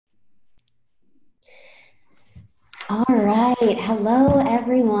right, hello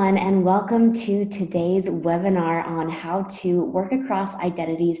everyone, and welcome to today's webinar on how to work across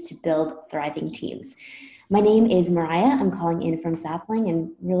identities to build thriving teams. My name is Mariah. I'm calling in from Sapling,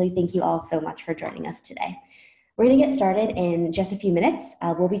 and really thank you all so much for joining us today. We're going to get started in just a few minutes.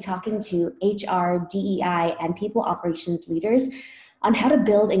 We'll be talking to HR, DEI, and people operations leaders on how to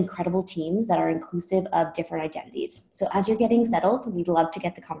build incredible teams that are inclusive of different identities. So as you're getting settled, we'd love to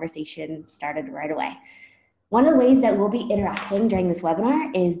get the conversation started right away. One of the ways that we'll be interacting during this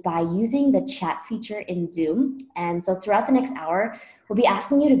webinar is by using the chat feature in Zoom. And so throughout the next hour, we'll be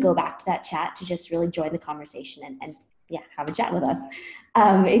asking you to go back to that chat to just really join the conversation and have a chat with us.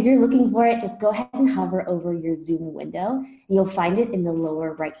 If you're looking for it, just go ahead and hover over your Zoom window. You'll find it in the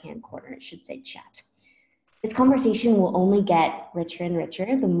lower right-hand corner. It should say chat. This conversation will only get richer and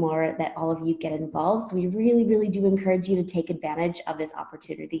richer the more that all of you get involved. So we really, really do encourage you to take advantage of this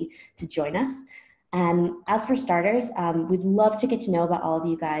opportunity to join us. And as for starters, we'd love to get to know about all of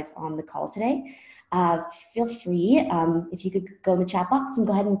you guys on the call today. Feel free, if you could go in the chat box and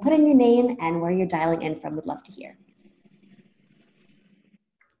go ahead and put in your name and where you're dialing in from. We'd love to hear.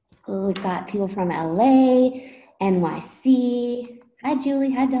 We've got people from LA, NYC. Hi,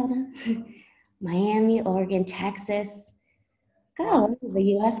 Julie. Hi, Donna. Miami, Oregon, Texas. Go, the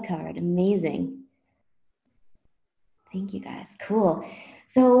US card. Amazing. Thank you, guys. Cool.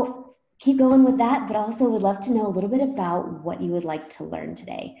 So keep going with that, but also would love to know a little bit about what you would like to learn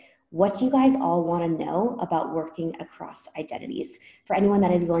today. What do you guys all want to know about working across identities? For anyone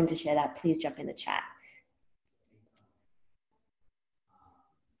that is willing to share that, please jump in the chat.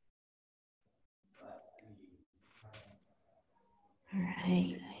 All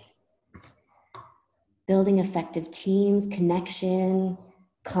right. Building effective teams, connection,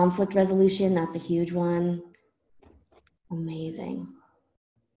 conflict resolution, that's a huge one. Amazing.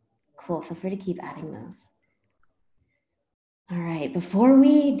 Cool, feel free to keep adding those. All right, before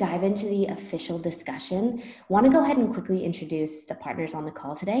we dive into the official discussion, I want to go ahead and quickly introduce the partners on the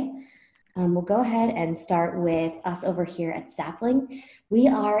call today. We'll go ahead and start with us over here at Sapling. We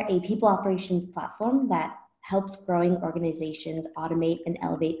are a people operations platform that helps growing organizations automate and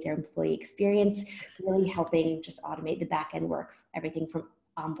elevate their employee experience, really helping just automate the back-end work, everything from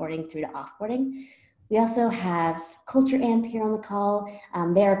onboarding through to offboarding. We also have Culture Amp here on the call.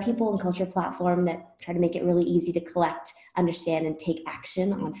 They're a people and culture platform that try to make it really easy to collect, understand, and take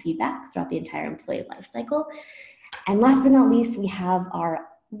action on feedback throughout the entire employee lifecycle. And last but not least, we have our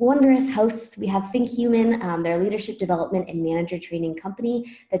wondrous hosts. We have ThinkHuman, their leadership development and manager training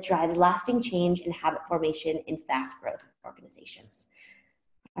company that drives lasting change and habit formation in fast growth organizations.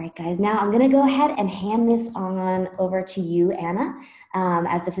 All right, guys, now I'm gonna go ahead and hand this on over to you, Anna,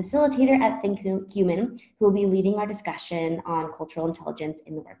 as the facilitator at ThinkHuman, who will be leading our discussion on cultural intelligence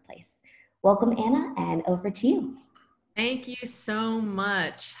in the workplace. Welcome, Anna, and over to you. Thank you so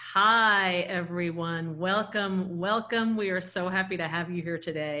much. Hi, everyone. Welcome, welcome. We are so happy to have you here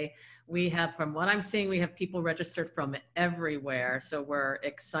today. We have, from what I'm seeing, we have people registered from everywhere, so we're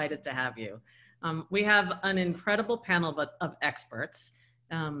excited to have you. We have an incredible panel of experts,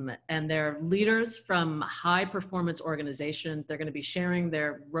 and they're leaders from high performance organizations. They're going to be sharing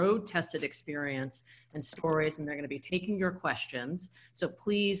their road tested experience and stories, and they're going to be taking your questions. So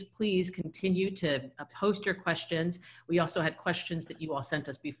please, please continue to post your questions. We also had questions that you all sent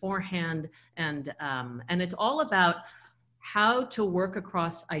us beforehand, and it's all about how to work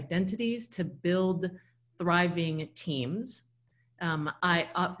across identities to build thriving teams.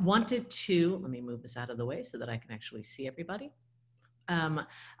 I wanted to, let me move this out of the way so that I can actually see everybody.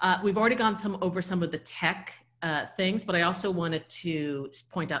 We've already gone over some of the tech things, but I also wanted to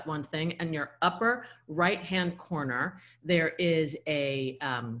point out one thing. In your upper right-hand corner, there is a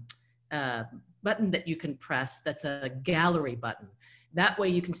button that you can press that's a gallery button. That way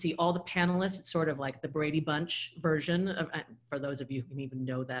you can see all the panelists. It's sort of like the Brady Bunch version of, for those of you who can even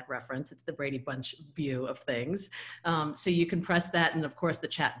know that reference, it's the Brady Bunch view of things. So you can press that, and of course the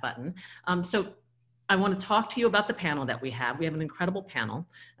chat button. So I want to talk to you about the panel that we have. We have an incredible panel.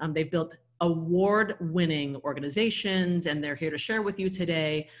 They've built award-winning organizations, and they're here to share with you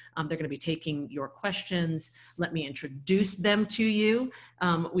today. They're going to be taking your questions. Let me introduce them to you.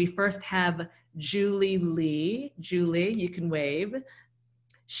 We first have Julie Lee. Julie, you can wave.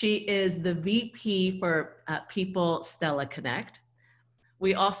 She is the VP for People Stella Connect.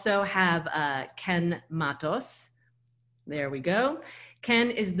 We also have Ken Mattos. There we go.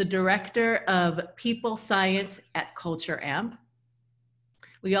 Ken is the Director of People Science at Culture Amp.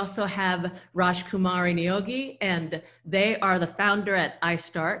 We also have Rajkumari Neogy, and they are the founder at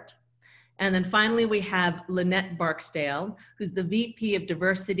iRestart. And then finally, we have Lynette Barksdale, who's the VP of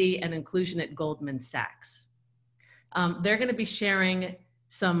Diversity and Inclusion at Goldman Sachs. They're going to be sharing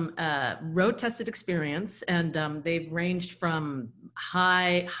some road-tested experience, and they've ranged from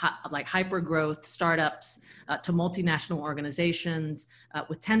like hyper-growth startups to multinational organizations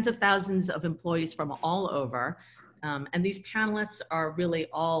with tens of thousands of employees from all over. And these panelists are really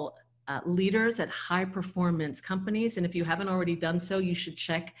all leaders at high-performance companies. And if you haven't already done so, you should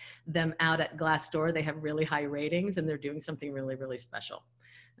check them out at Glassdoor. They have really high ratings, and they're doing something really, really special.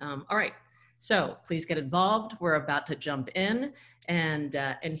 All right. So please get involved. We're about to jump in, and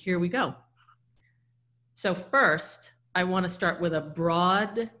here we go. So first, I want to start with a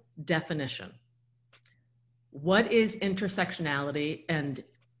broad definition. What is intersectionality, and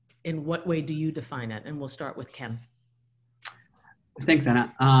in what way do you define it? And we'll start with Ken. Thanks,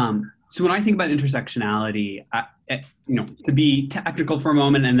 Anna. So when I think about intersectionality, to be technical for a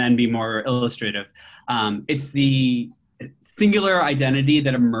moment and then be more illustrative, it's the singular identity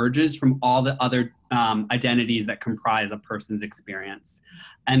that emerges from all the other identities that comprise a person's experience.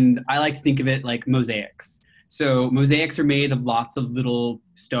 And I like to think of it like mosaics. So mosaics are made of lots of little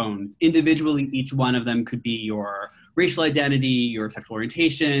stones. Individually, each one of them could be your racial identity, your sexual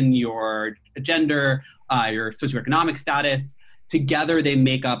orientation, your gender, your socioeconomic status. Together, they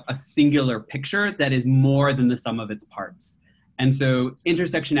make up a singular picture that is more than the sum of its parts. And so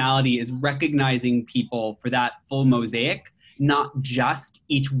intersectionality is recognizing people for that full mosaic, not just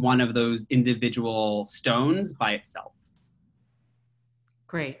each one of those individual stones by itself.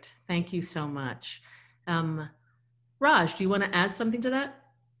 Great, thank you so much. Raj, do you want to add something to that?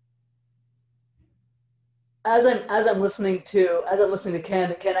 As I'm listening to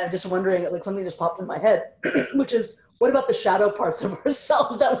Ken, I'm just wondering, like, something just popped in my head, which is, what about the shadow parts of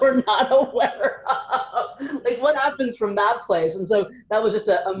ourselves that we're not aware of? Like, what happens from that place? And so that was just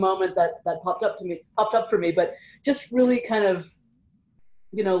a moment that popped up for me, but just really kind of,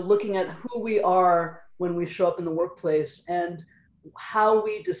 looking at who we are when we show up in the workplace and how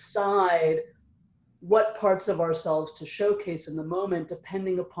we decide what parts of ourselves to showcase in the moment,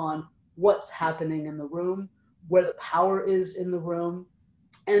 depending upon what's happening in the room, where the power is in the room,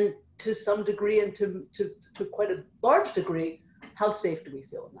 and to some degree, and to quite a large degree, how safe do we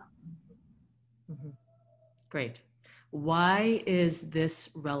feel in that? Mm-hmm. Great. Why is this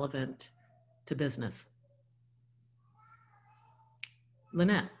relevant to business?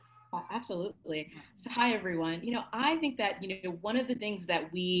 Lynette. Absolutely. So hi, everyone. I think that, one of the things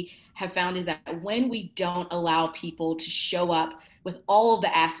that we have found is that when we don't allow people to show up with all of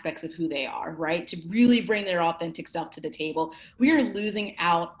the aspects of who they are, right, to really bring their authentic self to the table, we are losing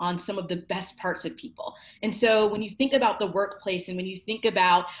out on some of the best parts of people. And so when you think about the workplace, and when you think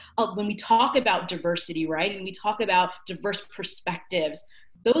about, when we talk about diversity, right, and we talk about diverse perspectives,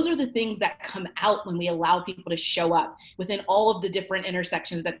 those are the things that come out when we allow people to show up within all of the different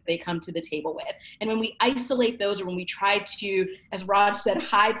intersections that they come to the table with. And when we isolate those, or when we try to, as Raj said,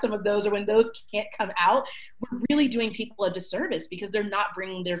 hide some of those, or when those can't come out, we're really doing people a disservice because they're not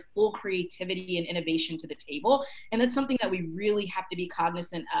bringing their full creativity and innovation to the table. And that's something that we really have to be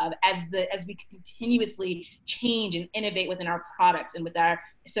cognizant of as we continuously change and innovate within our products and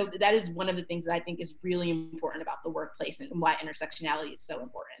so that is one of the things that I think is really important about the workplace and why intersectionality is so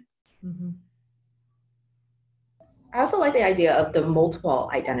important. Mm-hmm. I also like the idea of the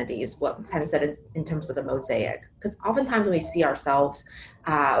multiple identities, what Ken said in terms of the mosaic, because oftentimes when we see ourselves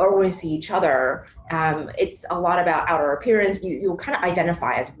or when we see each other, it's a lot about outer appearance. You kind of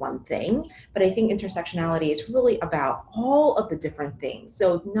identify as one thing, but I think intersectionality is really about all of the different things.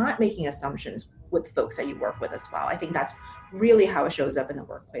 So not making assumptions with folks that you work with as well. I think that's really how it shows up in the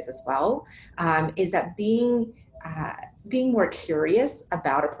workplace as well, is that being more curious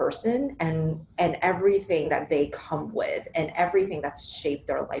about a person and everything that they come with and everything that's shaped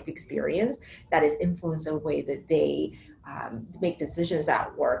their life experience that is influenced in the way that they make decisions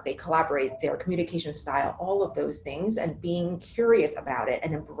at work, they collaborate, their communication style, all of those things, and being curious about it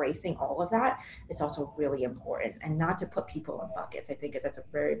and embracing all of that is also really important, and not to put people in buckets. I think that's a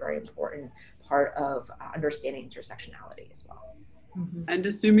very, very important part of understanding intersectionality as well. Mm-hmm. And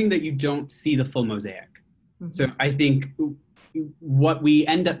assuming that you don't see the full mosaic. Mm-hmm. So I think what we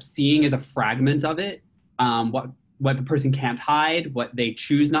end up seeing is a fragment of it, what the person can't hide, what they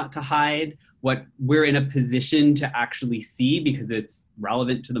choose not to hide, what we're in a position to actually see because it's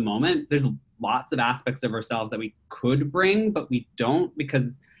relevant to the moment. There's lots of aspects of ourselves that we could bring, but we don't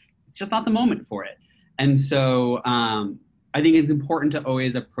because it's just not the moment for it. And so I think it's important to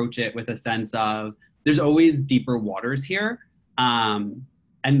always approach it with a sense of there's always deeper waters here.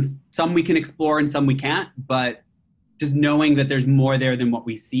 And some we can explore and some we can't, but just knowing that there's more there than what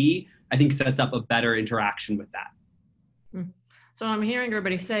we see, I think sets up a better interaction with that. So what I'm hearing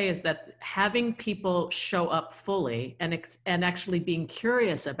everybody say is that having people show up fully and actually being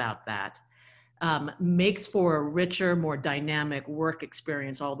curious about that makes for a richer, more dynamic work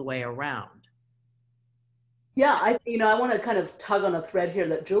experience all the way around. Yeah, I want to kind of tug on a thread here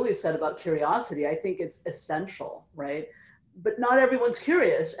that Julie said about curiosity. I think it's essential, right? But not everyone's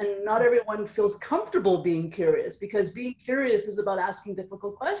curious, and not everyone feels comfortable being curious, because being curious is about asking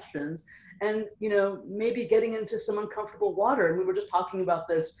difficult questions and, maybe getting into some uncomfortable water. And we were just talking about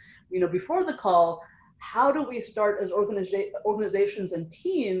this, before the call. How do we start as organizations and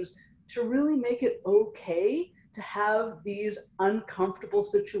teams to really make it okay to have these uncomfortable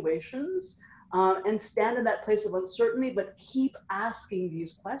situations? And stand in that place of uncertainty, but keep asking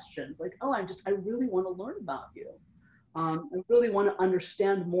these questions like, oh, I really want to learn about you. I really want to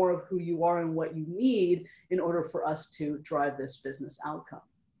understand more of who you are and what you need in order for us to drive this business outcome.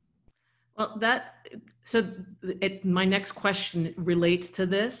 Well, my next question relates to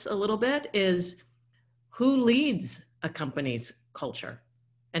this a little bit is, who leads a company's culture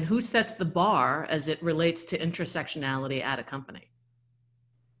and who sets the bar as it relates to intersectionality at a company?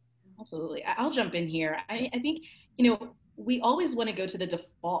 Absolutely. I'll jump in here. I think, we always want to go to the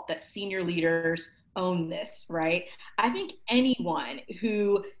default that senior leaders own this, right? I think anyone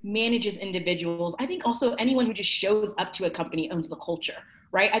who manages individuals, I think also anyone who just shows up to a company owns the culture,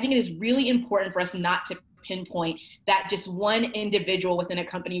 right? I think it is really important for us not to pinpoint that just one individual within a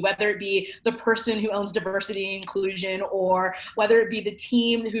company, whether it be the person who owns diversity and inclusion, or whether it be the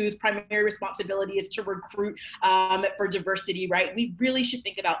team whose primary responsibility is to recruit for diversity, right? We really should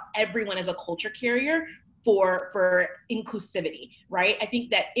think about everyone as a culture carrier for inclusivity, right? I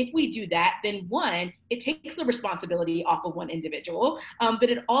think that if we do that, then one, it takes the responsibility off of one individual, but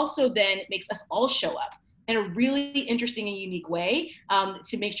it also then makes us all show up in a really interesting and unique way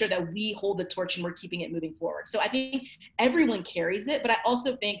to make sure that we hold the torch and we're keeping it moving forward. So I think everyone carries it, but I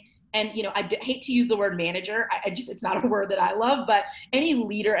also think, and I hate to use the word manager, it's not a word that I love, but any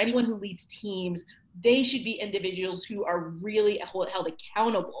leader, anyone who leads teams, they should be individuals who are really held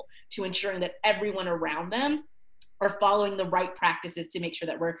accountable to ensuring that everyone around them are following the right practices to make sure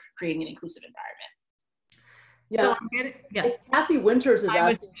that we're creating an inclusive environment. Yeah. Kathy Winters is asking. I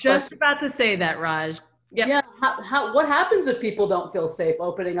was just about to say that, Raj. Yep. Yeah. What happens if people don't feel safe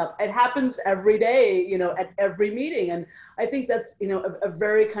opening up? It happens every day, at every meeting. And I think that's, a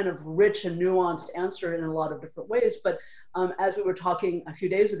very kind of rich and nuanced answer in a lot of different ways. But as we were talking a few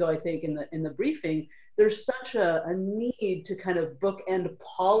days ago, I think in the briefing, there's such a need to kind of bookend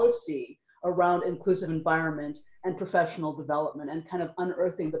policy around inclusive environment and professional development, and kind of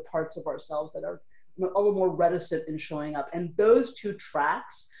unearthing the parts of ourselves that are a little more reticent in showing up. And those two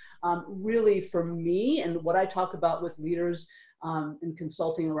tracks, really for me, and what I talk about with leaders in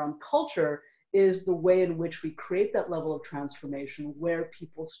consulting around culture, is the way in which we create that level of transformation where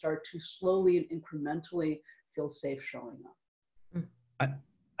people start to slowly and incrementally feel safe showing up.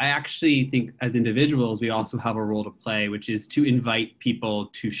 I actually think as individuals, we also have a role to play, which is to invite people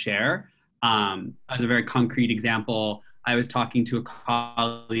to share. As a very concrete example, I was talking to a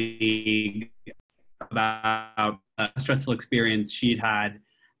colleague about a stressful experience she'd had,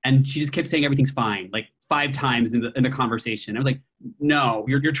 and she just kept saying everything's fine, like 5 times in the conversation. I was like, no,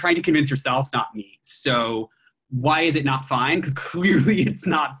 you're trying to convince yourself, not me. So why is it not fine? Because clearly it's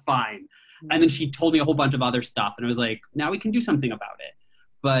not fine. And then she told me a whole bunch of other stuff, and I was like, now we can do something about it.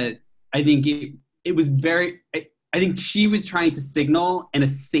 But I think it was I think she was trying to signal in a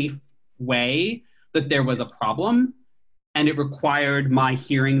safe way that there was a problem, and it required my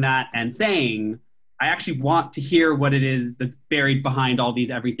hearing that and saying, I actually want to hear what it is that's buried behind all these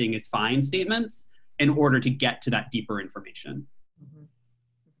everything is fine statements in order to get to that deeper information. Mm-hmm.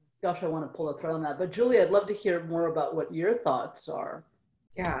 Gosh, I want to pull a thread on that. But Julie, I'd love to hear more about what your thoughts are.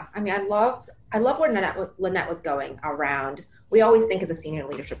 Yeah, I mean, I love where Lynette was going around. We always think as a senior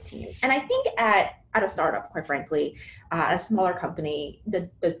leadership team. And I think at a startup, quite frankly, a smaller company,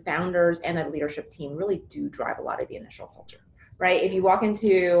 the founders and the leadership team really do drive a lot of the initial culture, right? If you walk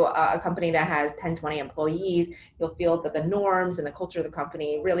into a company that has 10, 20 employees, you'll feel that the norms and the culture of the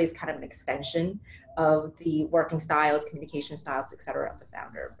company really is kind of an extension of the working styles, communication styles, et cetera, of the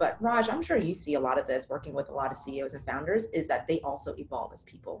founder. But Raj, I'm sure you see a lot of this working with a lot of CEOs and founders, is that they also evolve as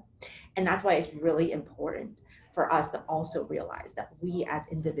people. And that's why it's really important for us to also realize that we as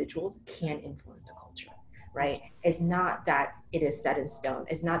individuals can influence the culture, right? It's not that it is set in stone.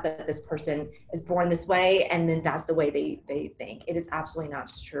 It's not that this person is born this way and then that's the way they think. It is absolutely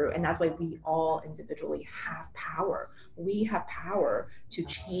not true. And that's why we all individually have power. We have power to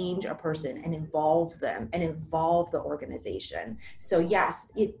change a person and involve them and involve the organization. So yes,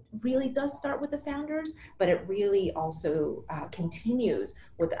 it really does start with the founders, but it really also continues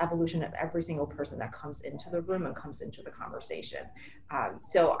with the evolution of every single person that comes into the room and comes into the conversation.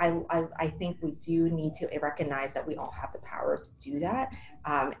 So I think we do need to recognize that we all have the power to do that,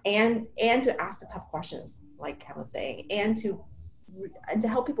 and to ask the tough questions, like Ken was saying, and to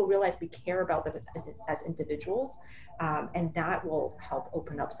help people realize we care about them as individuals, and that will help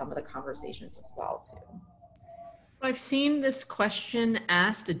open up some of the conversations as well too. I've seen this question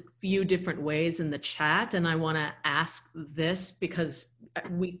asked a few different ways in the chat, and I want to ask this because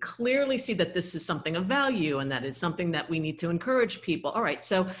we clearly see that this is something of value and that is something that we need to encourage people. All right,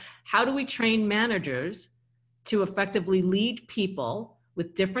 so how do we train managers to effectively lead people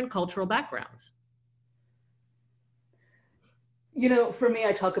with different cultural backgrounds? You know, for me,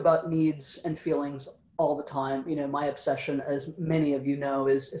 I talk about needs and feelings all the time. You know, my obsession, as many of you know,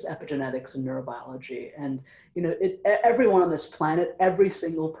 is epigenetics and neurobiology. And, you know, everyone on this planet, every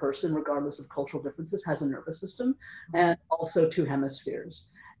single person, regardless of cultural differences, has a nervous system and also two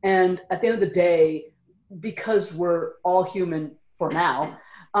hemispheres. And at the end of the day, because we're all human for now,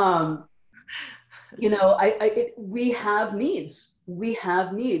 you know, we have needs. We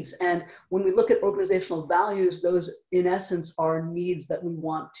have needs. And when we look at organizational values, those in essence are needs that we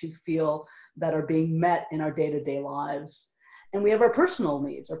want to feel that are being met in our day-to-day lives. And we have our personal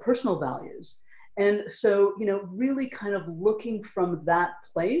needs, our personal values. And so, you know, really kind of looking from that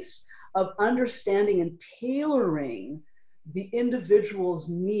place of understanding and tailoring the individual's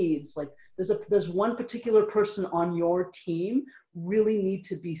needs. Like, does one particular person on your team really need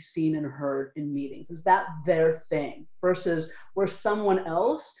to be seen and heard in meetings? Is that their thing? Versus where someone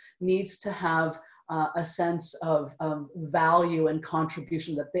else needs to have a sense of value and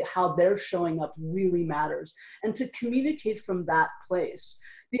contribution, that how they're showing up really matters, and to communicate from that place.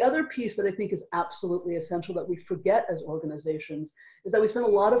 The other piece that I think is absolutely essential that we forget as organizations is that we spend a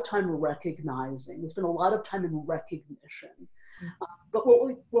lot of time recognizing, we spend a lot of time in recognition. But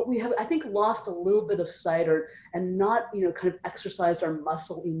what we have, I think, lost a little bit of sight and not, you know, kind of exercised our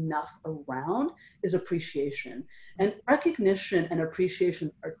muscle enough around is appreciation. And recognition and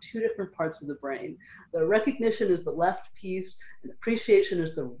appreciation are two different parts of the brain. The recognition is the left piece and appreciation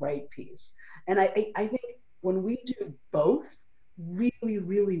is the right piece. And I think when we do both really,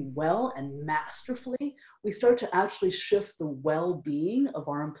 really well and masterfully, we start to actually shift the well-being of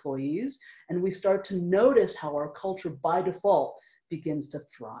our employees, and we start to notice how our culture by default begins to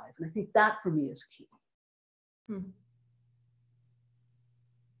thrive. And I think that for me is key.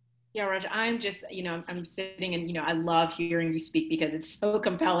 Yeah, Raj, I'm just, you know, I'm sitting and, you know, I love hearing you speak because it's so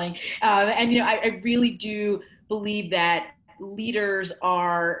compelling. And, you know, I really do believe that leaders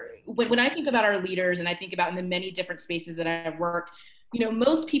are, when I think about our leaders and I think about in the many different spaces that I've worked, you know,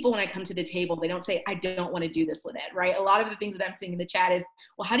 most people when I come to the table, they don't say, I don't want to do this, Lynette, right? A lot of the things that I'm seeing in the chat is,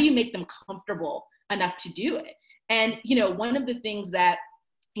 well, how do you make them comfortable enough to do it? And, you know, one of the things that,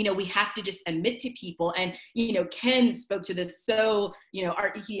 you know, we have to just admit to people, and, you know, Ken spoke to this so, you know,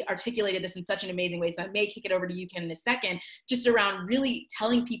 he articulated this in such an amazing way. So I may kick it over to you, Ken, in a second, just around really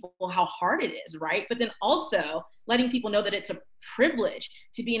telling people how hard it is, right? But then also letting people know that it's a privilege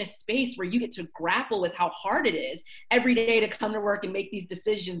to be in a space where you get to grapple with how hard it is every day to come to work and make these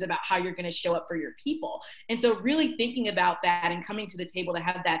decisions about how you're going to show up for your people. And so really thinking about that and coming to the table to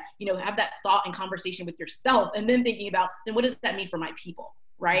have that, you know, have that thought and conversation with yourself, and then thinking about, then what does that mean for my people?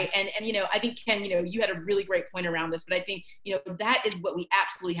 Right. And, you know, I think, Ken, you know, you had a really great point around this, but I think, you know, that is what we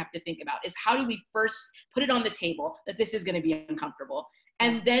absolutely have to think about, is how do we first put it on the table that this is going to be uncomfortable,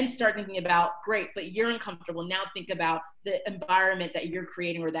 and then start thinking about, great, but you're uncomfortable. Now think about the environment that you're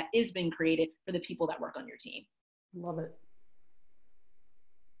creating or that is being created for the people that work on your team. Love it.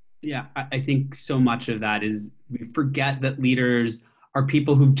 Yeah, I think so much of that is we forget that leaders are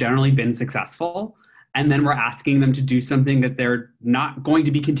people who've generally been successful. And then we're asking them to do something that they're not going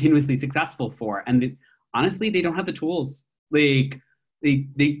to be continuously successful for. And honestly, they don't have the tools. Like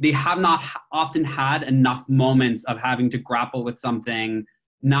they have not often had enough moments of having to grapple with something,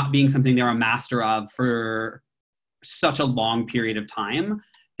 not being something they're a master of for such a long period of time,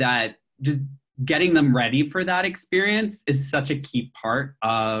 that just getting them ready for that experience is such a key part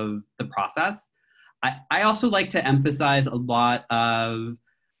of the process. I also like to emphasize a lot of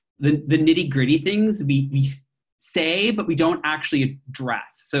the nitty gritty things we say, but we don't actually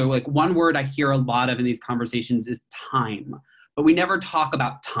address. So like one word I hear a lot of in these conversations is time, but we never talk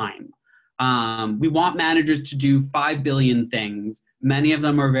about time. We want managers to do 5 billion things. Many of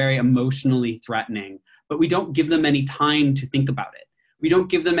them are very emotionally threatening, but we don't give them any time to think about it. We don't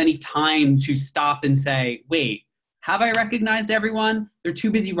give them any time to stop and say, wait, have I recognized everyone? They're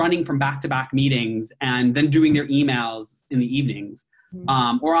too busy running from back-to-back meetings and then doing their emails in the evenings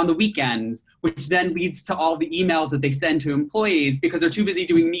or on the weekends, which then leads to all the emails that they send to employees because they're too busy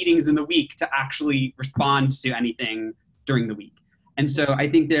doing meetings in the week to actually respond to anything during the week. And so I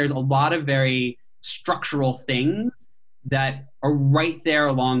think there's a lot of very structural things that are right there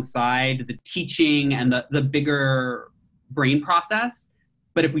alongside the teaching and the bigger brain process.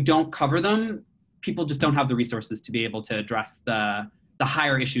 But if we don't cover them, people just don't have the resources to be able to address the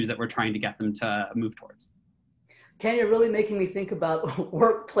higher issues that we're trying to get them to move towards. Ken, you're really making me think about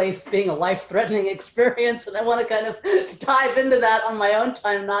workplace being a life-threatening experience, and I want to kind of dive into that on my own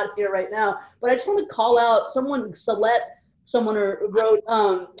time, not here right now. But I just want to call out someone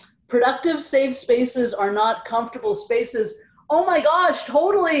wrote, productive, safe spaces are not comfortable spaces. Oh my gosh,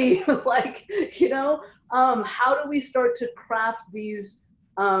 totally. Like, how do we start to craft these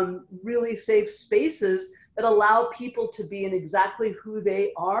really safe spaces that allow people to be in exactly who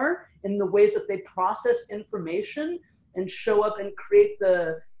they are in the ways that they process information and show up and create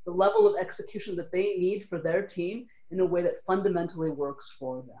the level of execution that they need for their team in a way that fundamentally works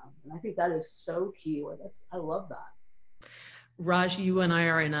for them. And I think that is so key. I love that. Raj, you and I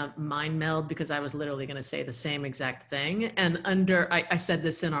are in a mind meld because I was literally going to say the same exact thing. And I said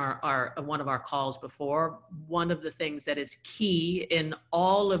this in our one of our calls before, one of the things that is key in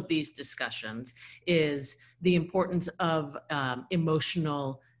all of these discussions is the importance of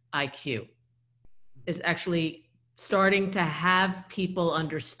emotional IQ, is actually starting to have people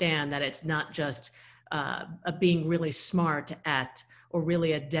understand that it's not just being really smart at or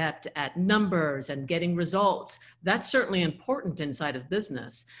really adept at numbers and getting results. That's certainly important inside of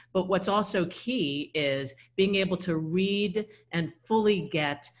business. But what's also key is being able to read and fully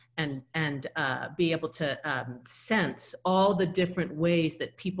get and be able to sense all the different ways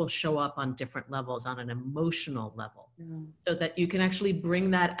that people show up on different levels, on an emotional level, so that you can actually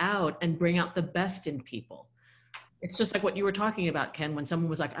bring that out and bring out the best in people. It's just like what you were talking about, Ken, when someone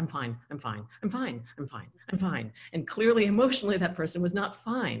was like, I'm fine, I'm fine, I'm fine, I'm fine, I'm fine. And clearly emotionally that person was not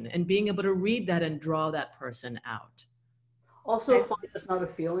fine, and being able to read that and draw that person out. Also, fine is not a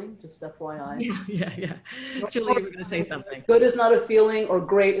feeling, just FYI. Yeah. Julie, you were going to say something. Good is not a feeling, or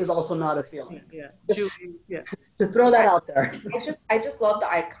great is also not a feeling. Yeah. Julie, to throw that out there. I just love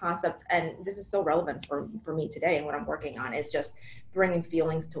the I concept, and this is so relevant for me today, and what I'm working on is just bringing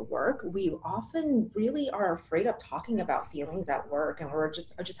feelings to work. We often really are afraid of talking about feelings at work, and we're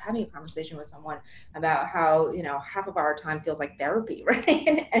just having a conversation with someone about how half of our time feels like therapy, right?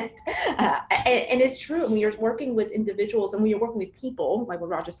 and it's true. When you're working with individuals and when you're working with people, like what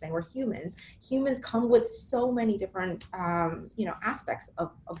Raj is saying, we're humans. Humans come with so many different aspects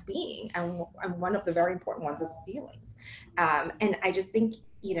of being, and one of the very important ones is feelings. And I just think,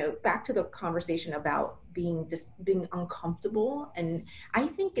 back to the conversation about being uncomfortable. And I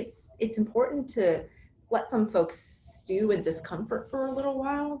think it's important to let some folks stew in discomfort for a little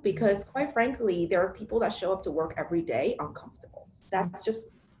while, because quite frankly, there are people that show up to work every day uncomfortable. That's just,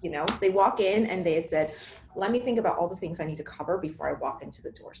 they walk in and they said, let me think about all the things I need to cover before I walk into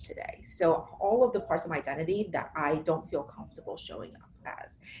the doors today. So all of the parts of my identity that I don't feel comfortable showing up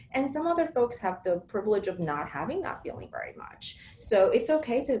as. And some other folks have the privilege of not having that feeling very much. So it's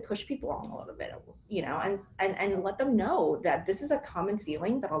okay to push people on a little bit, and let them know that this is a common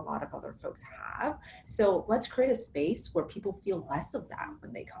feeling that a lot of other folks have. So let's create a space where people feel less of that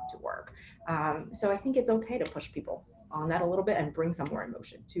when they come to work. So I think it's okay to push people on that a little bit and bring some more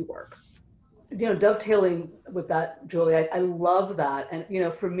emotion to work. Dovetailing with that, Julie, I love that. And,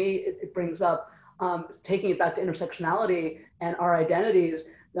 for me, it brings up taking it back to intersectionality and our identities.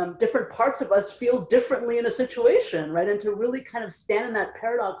 Different parts of us feel differently in a situation, right? And to really kind of stand in that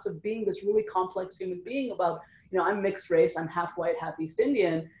paradox of being this really complex human being about, I'm mixed race, I'm half white, half East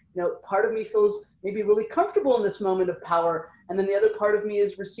Indian. Part of me feels maybe really comfortable in this moment of power. And then the other part of me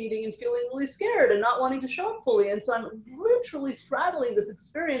is receding and feeling really scared and not wanting to show up fully. And so I'm literally straddling this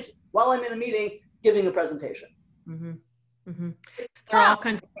experience while I'm in a meeting, giving a presentation. Mm-hmm. Mm-hmm. There are all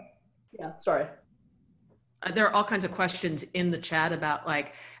kinds of... Yeah, sorry. There are all kinds of questions in the chat about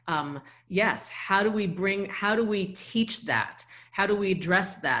yes, how do we teach that? How do we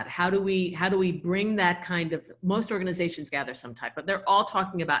address that? How do we bring that kind of, most organizations gather some type, but they're all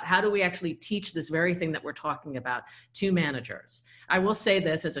talking about how do we actually teach this very thing that we're talking about to managers. I will say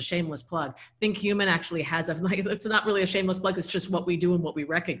this as a shameless plug, ThinkHuman actually has it's not really a shameless plug, it's just what we do and what we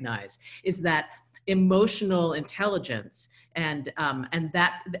recognize, is that emotional intelligence, and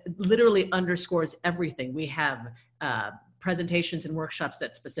that literally underscores everything. We have presentations and workshops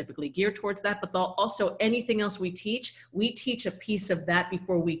that specifically gear towards that, but also anything else we teach a piece of that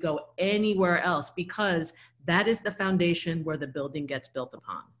before we go anywhere else, because that is the foundation where the building gets built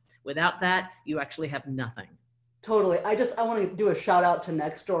upon. Without that, you actually have nothing. Totally. I want to do a shout out to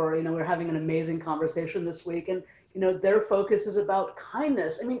Nextdoor. You know, we're having an amazing conversation this week, and you know, their focus is about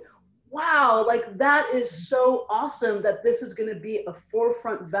kindness. I mean, wow, like that is so awesome that this is going to be a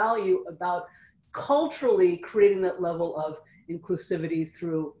forefront value about culturally creating that level of inclusivity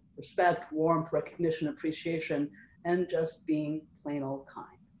through respect, warmth, recognition, appreciation, and just being plain old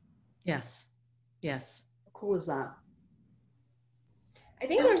kind. Yes. Yes. How cool is that? I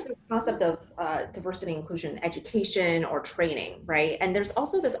think there's the concept of diversity, inclusion, education, or training, right? And there's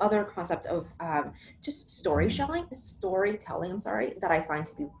also this other concept of just storytelling, that I find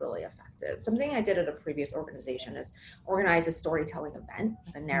to be really effective. Something I did at a previous organization is organize a storytelling event,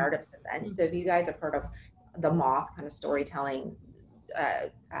 like a narratives event. So if you guys have heard of the Moth kind of storytelling,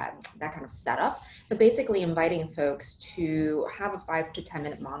 that kind of setup, but basically inviting folks to have a 5 to 10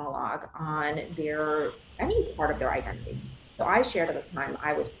 minute monologue on any part of their identity. So I shared at the time,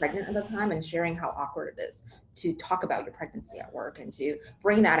 I was pregnant at the time, and sharing how awkward it is to talk about your pregnancy at work and to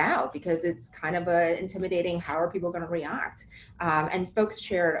bring that out, because it's kind of intimidating. How are people going to react? And folks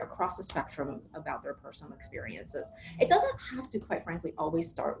shared across the spectrum about their personal experiences. It doesn't have to, quite frankly, always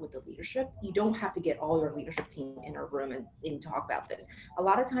start with the leadership. You don't have to get all your leadership team in a room and talk about this. A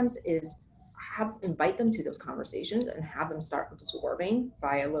lot of times invite them to those conversations and have them start absorbing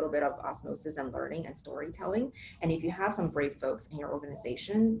by a little bit of osmosis and learning and storytelling. And if you have some brave folks in your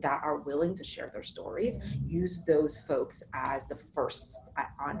organization that are willing to share their stories, use those folks as the first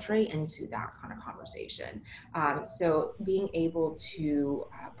entree into that kind of conversation. So being able to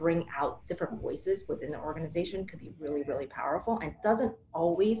bring out different voices within the organization could be really, really powerful, and doesn't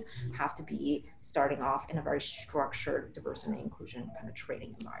always have to be starting off in a very structured diversity and inclusion kind of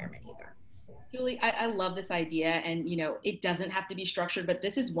training environment either. Julie, I love this idea, and you know, it doesn't have to be structured, but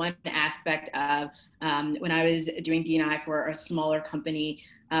this is one aspect of when I was doing D&I for a smaller company.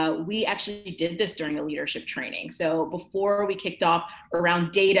 We actually did this during a leadership training. So before we kicked off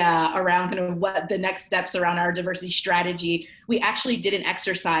around data, around kind of what the next steps around our diversity strategy, we actually did an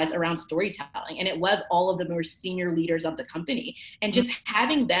exercise around storytelling, and it was all of the more senior leaders of the company, and just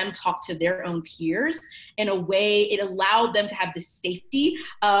having them talk to their own peers in a way, it allowed them to have the safety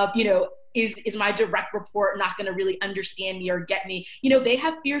of, you know, is my direct report not going to really understand me or get me? You know, they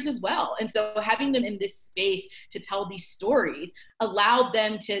have fears as well. And so having them in this space to tell these stories allowed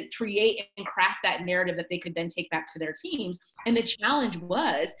them to create and craft that narrative that they could then take back to their teams. And the challenge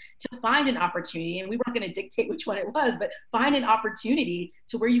was to find an opportunity, and we weren't going to dictate which one it was, but find an opportunity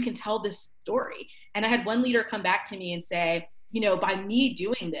to where you can tell this story. And I had one leader come back to me and say, you know, by me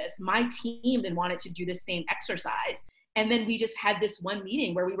doing this, my team then wanted to do the same exercise. And then we just had this one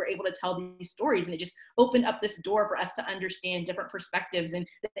meeting where we were able to tell these stories, and it just opened up this door for us to understand different perspectives and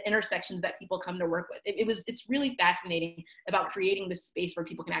the intersections that people come to work with. It's really fascinating about creating this space where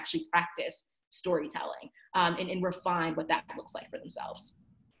people can actually practice storytelling and refine what that looks like for themselves.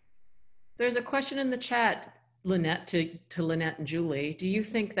 There's a question in the chat, Lynette, to Lynette and Julie. Do you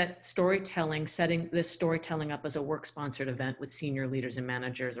think that storytelling, setting this storytelling up as a work-sponsored event with senior leaders and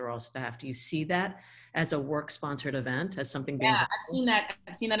managers or all staff, do you see that as a work-sponsored event, as something being I've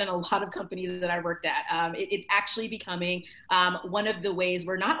seen that in a lot of companies that I worked at. It's actually becoming one of the ways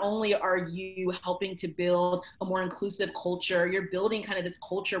where not only are you helping to build a more inclusive culture, you're building kind of this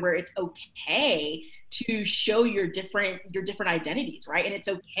culture where it's okay to show your different identities, right? And it's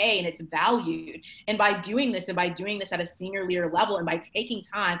okay and it's valued. And by doing this at a senior leader level, and by taking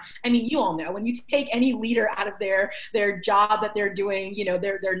time, I mean, you all know when you take any leader out of their job that they're doing, you know,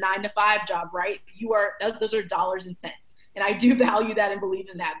 their 9-to-5 job, right? Those are dollars and cents. And I do value that and believe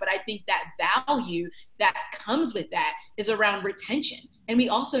in that. But I think that value that comes with that is around retention. And we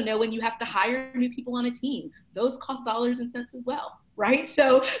also know when you have to hire new people on a team, those cost dollars and cents as well, right?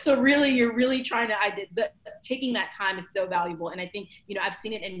 So really, you're really trying to, taking that time is so valuable. And I think, you know, I've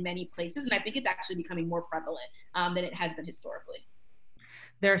seen it in many places, and I think it's actually becoming more prevalent than it has been historically.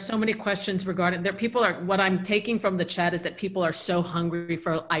 There are so many questions regarding what I'm taking from the chat is that people are so hungry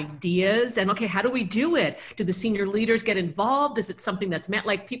for ideas and, okay, how do we do it? Do the senior leaders get involved? Is it something that's meant,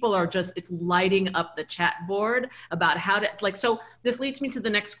 like people are just, it's lighting up the chat board about how to, like, so this leads me to the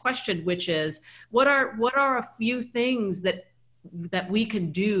next question, which is, what are a few things that we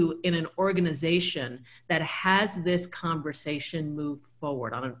can do in an organization that has this conversation move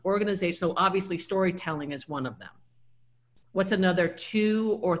forward on an organization? So obviously storytelling is one of them. What's another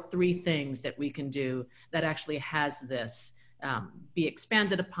 2 or 3 things that we can do that actually has this be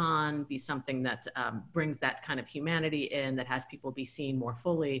expanded upon, be something that brings that kind of humanity in, that has people be seen more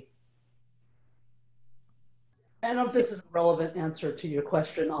fully? I don't know if this is a relevant answer to your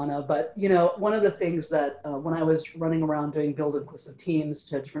question, Anna, but you know, one of the things that when I was running around doing build inclusive teams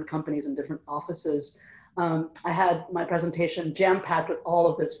to different companies and different offices, I had my presentation jam-packed with all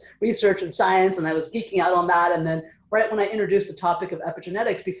of this research and science, and I was geeking out on that. And then right when I introduced the topic of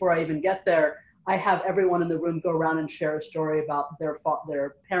epigenetics, before I even get there, I have everyone in the room go around and share a story about their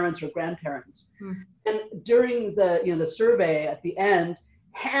parents or grandparents. And during the survey at the end,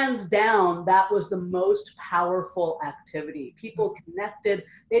 hands down, that was the most powerful activity. People connected.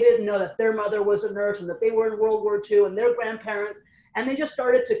 They didn't know that their mother was a nurse and that they were in World War II and their grandparents. And they just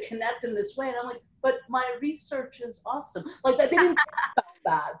started to connect in this way. And I'm like, but my research is awesome. Like that, they didn't care about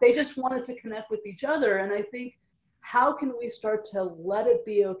that. They just wanted to connect with each other. And I think, how can we start to let it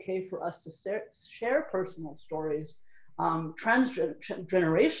be okay for us to share personal stories,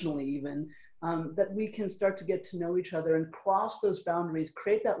 transgenerationally even, that we can start to get to know each other and cross those boundaries,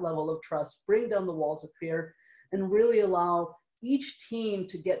 create that level of trust, bring down the walls of fear, and really allow each team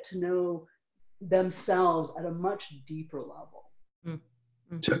to get to know themselves at a much deeper level.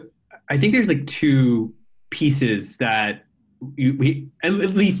 So I think there's like 2 pieces that at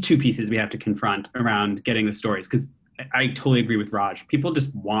least 2 pieces we have to confront around getting the stories, because I totally agree with Raj. People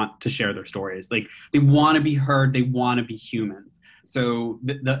just want to share their stories. Like they want to be heard. They want to be humans. So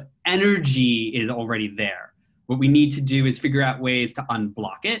the energy is already there. What we need to do is figure out ways to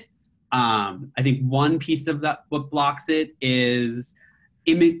unblock it. I think one piece of that, what blocks it, is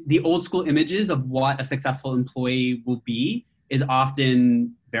the old school images of what a successful employee will be is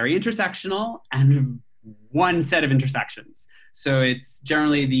often very intersectional and one set of intersections. So it's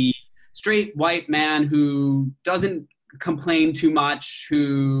generally the straight white man who doesn't complain too much,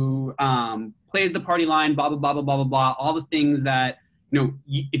 who plays the party line, blah, blah, blah, blah, blah, blah, blah, all the things that,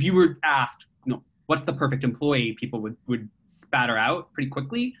 if you were asked, what's the perfect employee, people would spatter out pretty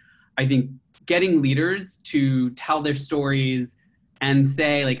quickly. I think getting leaders to tell their stories and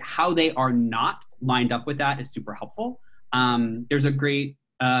say like how they are not lined up with that is super helpful. There's a great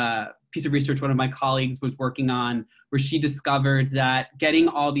piece of research one of my colleagues was working on where she discovered that getting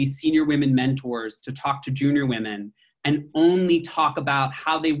all these senior women mentors to talk to junior women and only talk about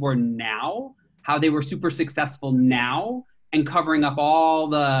how they were now, how they were super successful now, and covering up all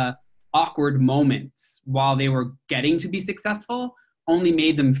the awkward moments while they were getting to be successful only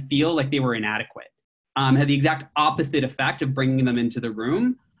made them feel like they were inadequate. Had the exact opposite effect of bringing them into the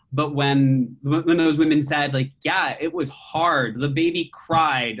room. But when those women said like, yeah, it was hard, the baby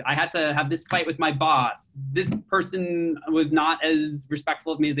cried, I had to have this fight with my boss, this person was not as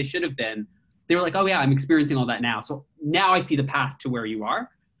respectful of me as they should have been, they were like, oh yeah, I'm experiencing all that now. So now I see the path to where you are.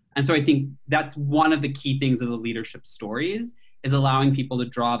 And so I think that's one of the key things of the leadership stories, is allowing people to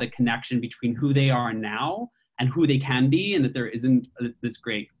draw the connection between who they are now and who they can be, and that there isn't this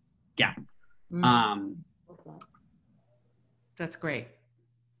great gap. That's great.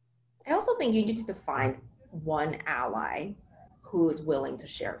 I also think you need to find one ally who is willing to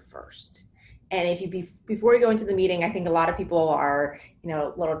share first. And if you before you go into the meeting, I think a lot of people are, a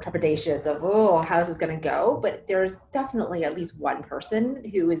little trepidatious of, oh, how is this going to go? But there's definitely at least one person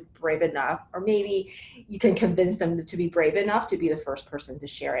who is brave enough, or maybe you can convince them to be brave enough to be the first person to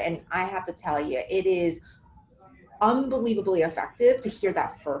share it. And I have to tell you, it is unbelievably effective to hear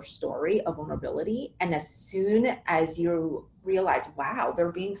that first story of vulnerability. And as soon as you realize, wow,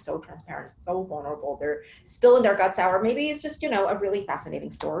 they're being so transparent, so vulnerable, they're spilling their guts out, or maybe it's just, a really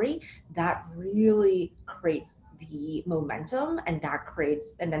fascinating story, that really creates the momentum, and that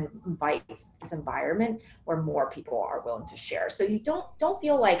creates and then invites this environment where more people are willing to share. So you don't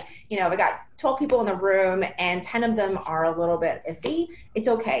feel like, we got 12 people in the room and 10 of them are a little bit iffy. It's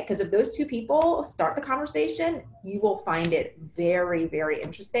okay, because if those 2 people start the conversation, you will find it very, very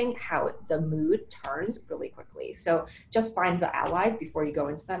interesting how the mood turns really quickly. So just find the allies before you go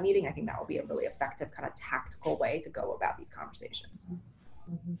into that meeting. I think that will be a really effective kind of tactical way to go about these conversations.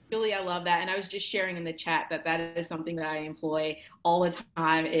 Julie, I love that. And I was just sharing in the chat that is something that I employ all the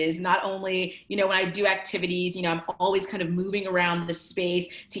time, is not only, when I do activities, I'm always kind of moving around the space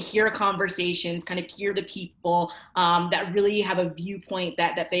to hear conversations, kind of hear the people that really have a viewpoint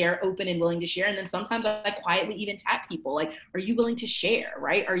that they are open and willing to share. And then sometimes I quietly even tag people like, are you willing to share,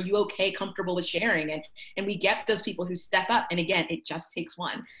 right? Are you okay, comfortable with sharing? And we get those people who step up. And again, it just takes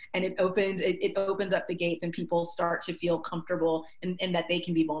one. And it opens up the gates, and people start to feel comfortable and that they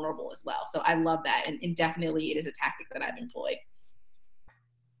can be vulnerable as well. So I love that. And definitely it is a tactic that I've employed.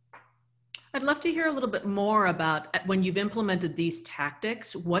 I'd love to hear a little bit more about when you've implemented these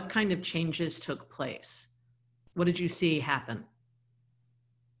tactics, what kind of changes took place? What did you see happen?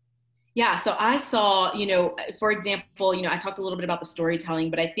 Yeah, so I saw, for example, I talked a little bit about the storytelling,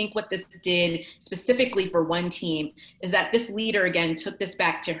 but I think what this did specifically for one team is that this leader, again, took this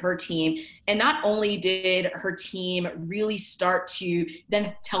back to her team. And not only did her team really start to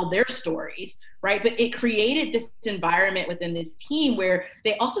then tell their stories, right? But it created this environment within this team where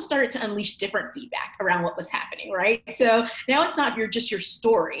they also started to unleash different feedback around what was happening, right? So now it's not just your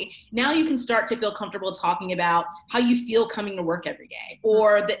story. Now you can start to feel comfortable talking about how you feel coming to work every day,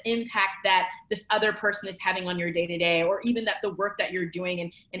 or the impact that this other person is having on your day-to-day, or even that the work that you're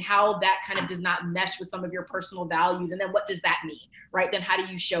doing and how that kind of does not mesh with some of your personal values. And then what does that mean, right? Then how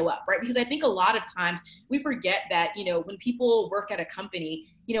do you show up, right? Because I think a lot of times we forget that, when people work at a company,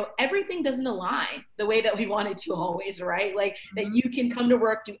 everything doesn't align the way that we want it to always, right? Like that you can come to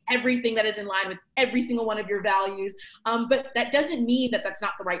work, do everything that is in line with every single one of your values. But that doesn't mean that that's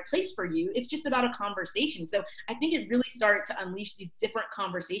not the right place for you. It's just about a conversation. So I think it really started to unleash these different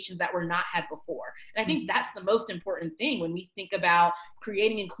conversations that were not had before. And I think that's the most important thing when we think about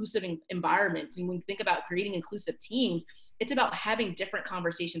creating inclusive environments and when we think about creating inclusive teams. It's about having different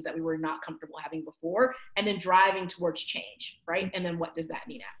conversations that we were not comfortable having before and then driving towards change, right? And then what does that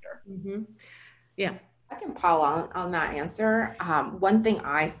mean after? Mm-hmm. Yeah. I can pile on that answer. One thing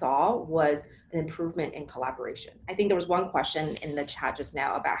I saw was an improvement in collaboration. I think there was one question in the chat just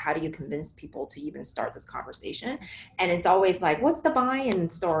now about how do you convince people to even start this conversation? And it's always like, what's the buy-in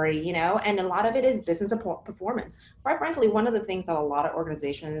story, And a lot of it is business performance. Quite frankly, one of the things that a lot of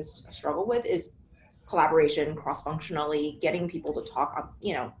organizations struggle with is collaboration cross-functionally, getting people to talk,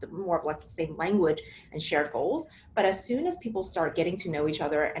 more of like the same language and shared goals. But as soon as people start getting to know each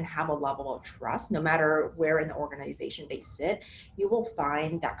other and have a level of trust, no matter where in the organization they sit, you will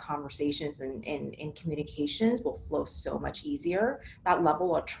find that conversations and communications will flow so much easier. That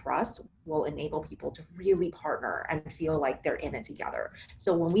level of trust will enable people to really partner and feel like they're in it together.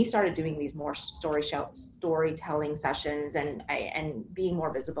 So when we started doing these more storytelling sessions and being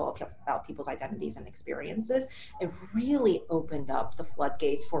more visible about people's identities and experiences, it really opened up the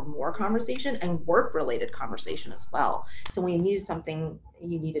floodgates for more conversation and work-related conversation as well. So when you needed something,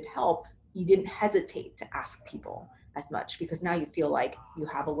 you needed help, you didn't hesitate to ask people as much because now you feel like you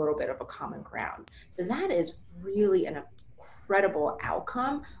have a little bit of a common ground. So that is really an incredible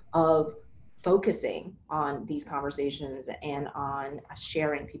outcome of focusing on these conversations and on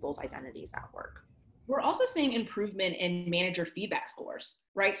sharing people's identities at work. We're also seeing improvement in manager feedback scores,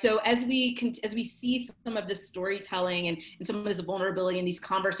 right? So as we see some of this storytelling and some of this vulnerability and these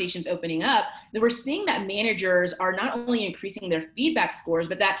conversations opening up, then we're seeing that managers are not only increasing their feedback scores,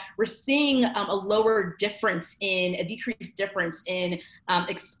 but that we're seeing a decreased difference in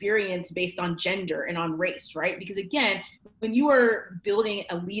experience based on gender and on race, right? Because again, when you are building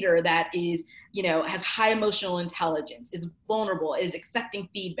a leader that is, has high emotional intelligence, is vulnerable, is accepting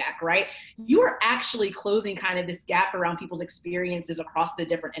feedback, right? You are actually closing kind of this gap around people's experiences across the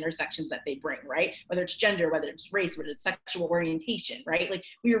different intersections that they bring, right? Whether it's gender, whether it's race, whether it's sexual orientation, right? Like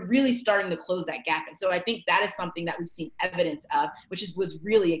we are really starting to close that gap. And so I think that is something that we've seen evidence of, which was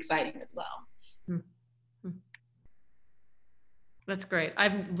really exciting as well. That's great.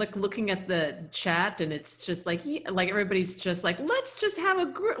 I'm looking at the chat and it's just like everybody's just like, let's just have a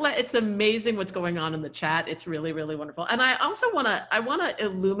group. It's amazing what's going on in the chat. It's really, really wonderful. And I also want to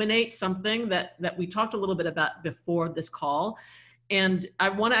illuminate something that we talked a little bit about before this call. And I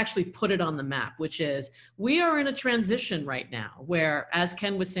want to actually put it on the map, which is we are in a transition right now where, as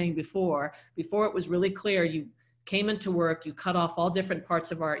Ken was saying before it was really clear, you came into work, you cut off all different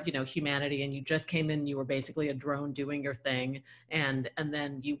parts of our, humanity, and you just came in, you were basically a drone doing your thing. And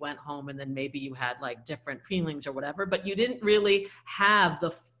then you went home and then maybe you had like different feelings or whatever, but you didn't really have the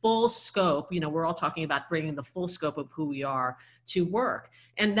full scope. We're all talking about bringing the full scope of who we are to work.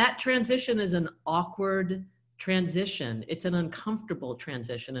 And that transition is an awkward transition. It's an uncomfortable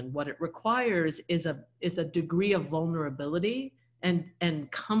transition. And what it requires is a degree of vulnerability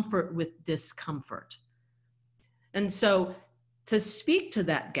and comfort with discomfort. And so to speak to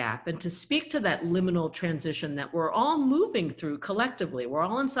that gap and to speak to that liminal transition that we're all moving through collectively, we're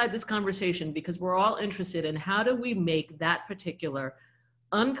all inside this conversation because we're all interested in how do we make that particular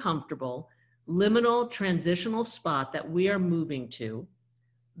uncomfortable, liminal, transitional spot that we are moving to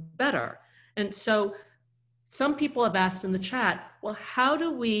better. And so some people have asked in the chat, well, how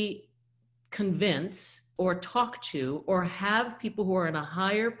do we convince or talk to or have people who are in a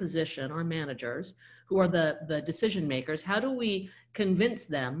higher position or managers who are the decision makers, how do we convince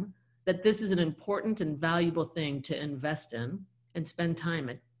them that this is an important and valuable thing to invest in and spend time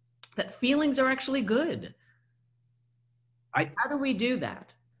in? that feelings are actually good? How do we do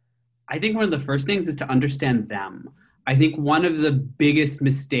that? I think one of the first things is to understand them. I think one of the biggest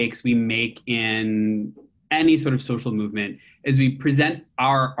mistakes we make in any sort of social movement is we present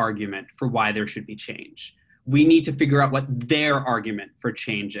our argument for why there should be change. We need to figure out what their argument for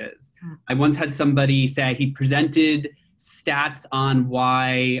change is. I once had somebody say he presented stats on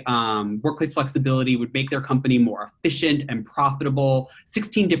why workplace flexibility would make their company more efficient and profitable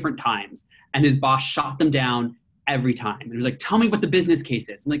 16 different times. And his boss shot them down every time. And he was like, tell me what the business case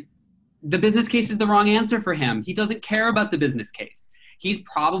is. I'm like, the business case is the wrong answer for him. He doesn't care about the business case. He's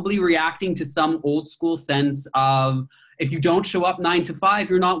probably reacting to some old school sense of, if you don't show up 9 to 5,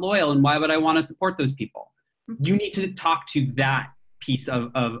 you're not loyal. And why would I want to support those people? You need to talk to that piece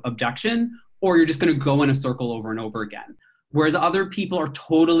of objection, or you're just going to go in a circle over and over again. Whereas other people are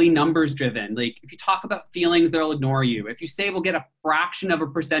totally numbers driven. Like if you talk about feelings, they'll ignore you. If you say we'll get a fraction of a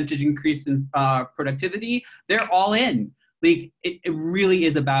percentage increase in productivity, they're all in. Like it really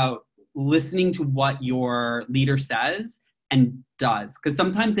is about listening to what your leader says and does. Because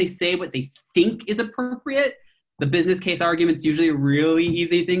sometimes they say what they think is appropriate. The business case argument's usually a really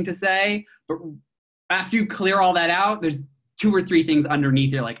easy thing to say. But after you clear all that out, there's 2 or 3 things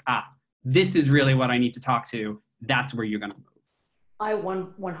underneath. You're like, this is really what I need to talk to. That's where you're going to move. I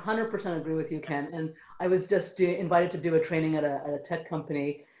 100% agree with you, Ken. And I was just invited to do a training at a tech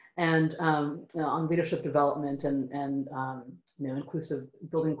company and on leadership development and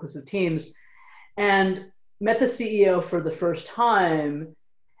building inclusive teams, and met the CEO for the first time.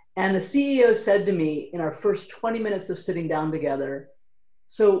 And the CEO said to me in our first 20 minutes of sitting down together,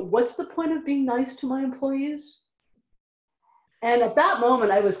 so what's the point of being nice to my employees? And at that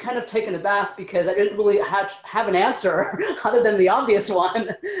moment, I was kind of taken aback because I didn't really have an answer other than the obvious one.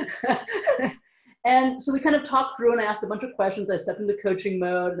 And so we kind of talked through and I asked a bunch of questions. I stepped into coaching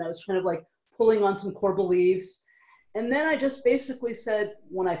mode and I was kind of like pulling on some core beliefs. And then I just basically said,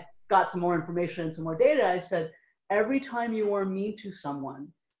 when I got some more information and some more data, I said, every time you are mean to someone,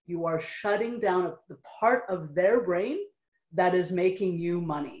 you are shutting down the part of their brain that is making you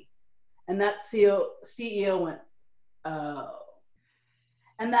money. And that CEO went, oh.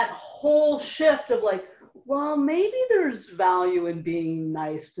 And that whole shift of like, well, maybe there's value in being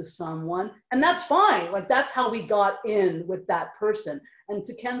nice to someone. And that's fine. Like that's how we got in with that person. And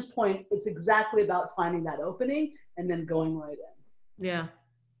to Ken's point, it's exactly about finding that opening and then going right in. Yeah.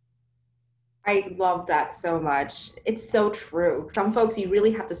 I love that so much. It's so true. Some folks, you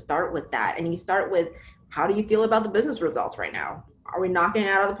really have to start with that. And you start with, how do you feel about the business results right now? Are we knocking it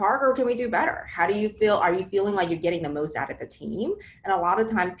out of the park or can we do better? How do you feel? Are you feeling like you're getting the most out of the team? And a lot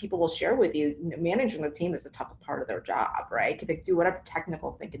of times people will share with you, managing the team is the toughest part of their job, right? They do whatever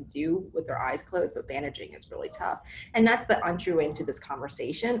technical they can do with their eyes closed, but managing is really tough. And that's the entry into this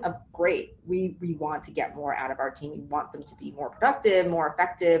conversation of, great, we want to get more out of our team. We want them to be more productive, more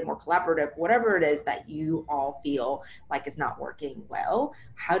effective, more collaborative, whatever it is that you all feel like is not working well.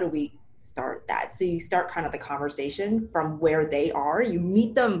 How do we start that? So you start kind of the conversation from where they are, you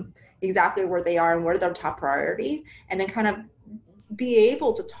meet them exactly where they are and what are their top priorities, and then kind of be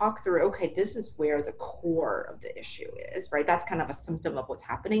able to talk through, okay, this is where the core of the issue is, right? That's kind of a symptom of what's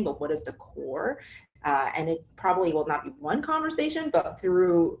happening, but what is the core? And it probably will not be one conversation, but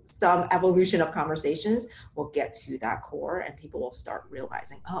through some evolution of conversations, we'll get to that core and people will start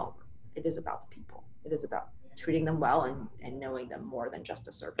realizing, oh, it is about the people. It is about treating them well and knowing them more than just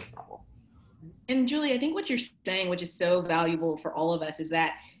a service level. And Julie, I think what you're saying, which is so valuable for all of us, is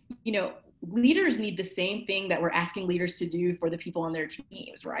that, leaders need the same thing that we're asking leaders to do for the people on their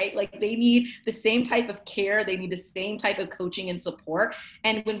teams, right? Like they need the same type of care. They need the same type of coaching and support.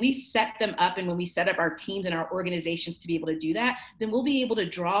 And when we set them up and when we set up our teams and our organizations to be able to do that, then we'll be able to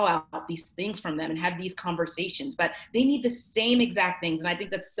draw out these things from them and have these conversations. But they need the same exact things. And I think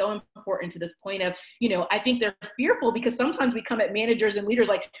that's so important to this point of, I think they're fearful because sometimes we come at managers and leaders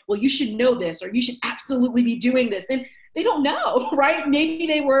like, well, you should know this, or you should absolutely be doing this. And they don't know, right? Maybe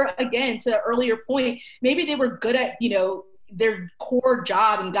they were, again, to an earlier point, maybe they were good at, their core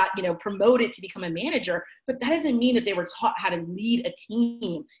job and got, promoted to become a manager, but that doesn't mean that they were taught how to lead a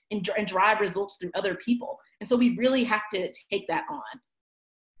team and drive results through other people. And so we really have to take that on.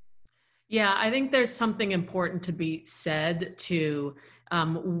 Yeah, I think there's something important to be said to,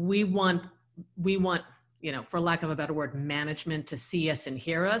 we want, for lack of a better word, management to see us and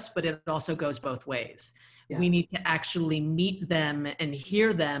hear us, but it also goes both ways. Yeah. We need to actually meet them and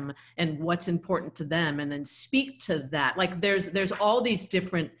hear them and what's important to them and then speak to that. Like there's all these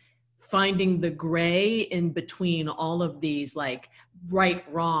different, finding the gray in between all of these, like right,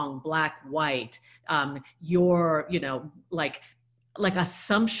 wrong, black, white, like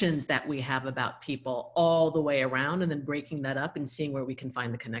assumptions that we have about people all the way around, and then breaking that up and seeing where we can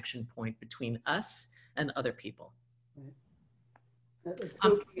find the connection point between us and other people. It's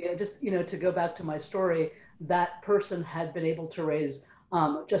so key. Just, to go back to my story, that person had been able to raise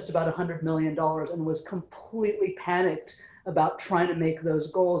just about $100 million and was completely panicked about trying to make those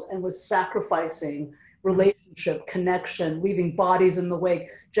goals and was sacrificing relationship, connection, leaving bodies in the wake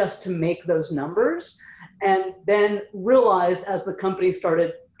just to make those numbers. And then realized as the company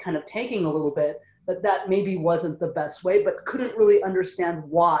started kind of tanking a little bit, that maybe wasn't the best way, but couldn't really understand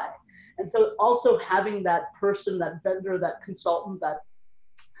why. And so also having that person, that vendor, that consultant,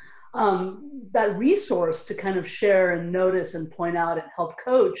 that resource to kind of share and notice and point out and help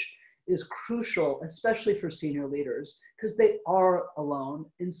coach is crucial, especially for senior leaders, because they are alone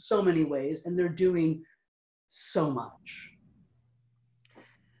in so many ways and they're doing so much.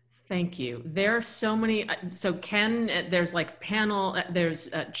 Thank you. There are so many, so Ken, there's like panel, there's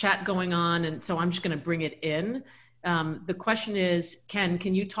a chat going on, and so I'm just going to bring it in. The question is, Ken,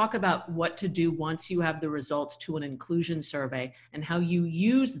 can you talk about what to do once you have the results to an inclusion survey and how you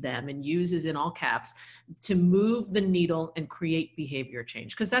use them, and use is in all caps, to move the needle and create behavior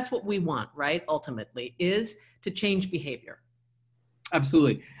change? Because that's what we want, right? Ultimately, is to change behavior.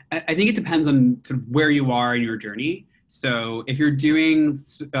 Absolutely. I think it depends on sort of where you are in your journey. So if you're doing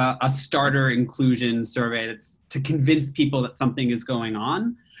a starter inclusion survey that's to convince people that something is going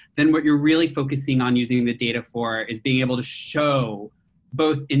on, then what you're really focusing on using the data for is being able to show,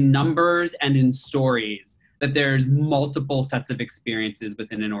 both in numbers and in stories, that there's multiple sets of experiences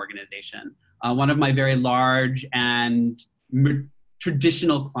within an organization. One of my very large and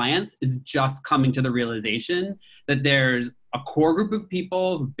traditional clients is just coming to the realization that there's a core group of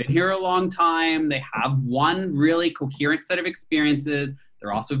people who've been here a long time. They have one really coherent set of experiences.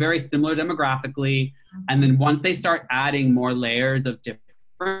 They're also very similar demographically. And then once they start adding more layers of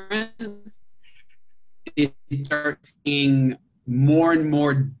difference, they start seeing more and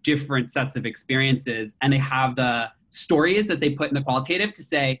more different sets of experiences. And they have the stories that they put in the qualitative to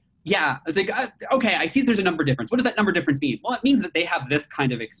say, yeah, it's like, okay, I see there's a number difference. What does that number difference mean? Well, it means that they have this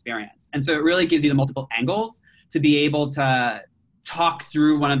kind of experience. And so it really gives you the multiple angles to be able to talk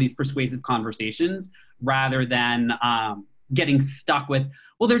through one of these persuasive conversations, rather than getting stuck with,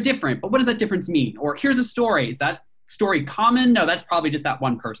 well, they're different, but what does that difference mean? Or here's a story. Is that story common? No, that's probably just that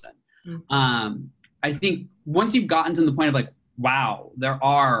one person. Mm-hmm. I think once you've gotten to the point of like, wow, there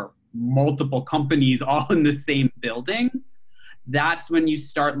are multiple companies all in the same building, that's when you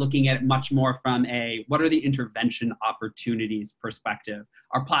start looking at it much more from a, what are the intervention opportunities perspective.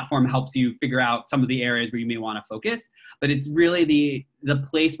 Our platform helps you figure out some of the areas where you may want to focus, but it's really the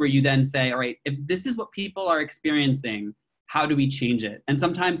place where you then say, all right, if this is what people are experiencing, how do we change it? And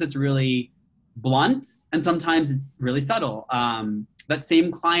sometimes it's really blunt, and sometimes it's really subtle. That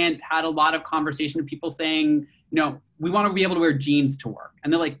same client had a lot of conversation with people saying, we want to be able to wear jeans to work.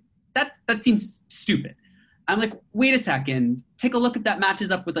 And they're like, that seems stupid. I'm like, wait a second, take a look if that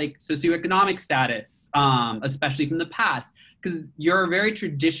matches up with like socioeconomic status, especially from the past, because you're a very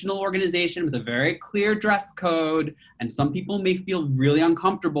traditional organization with a very clear dress code, and some people may feel really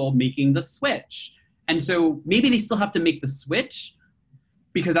uncomfortable making the switch. And so maybe they still have to make the switch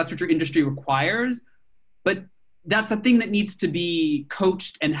because that's what your industry requires, but that's a thing that needs to be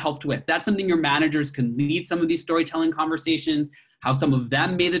coached and helped with. That's something your managers can lead some of these storytelling conversations, how some of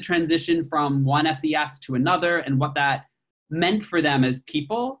them made the transition from one SES to another, and what that meant for them as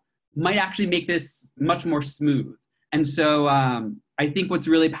people might actually make this much more smooth. And so I think what's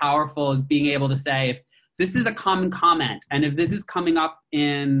really powerful is being able to say, if this is a common comment, and if this is coming up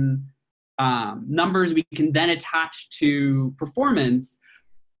in numbers we can then attach to performance,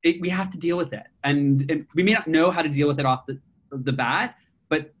 we have to deal with it. And we may not know how to deal with it off the bat,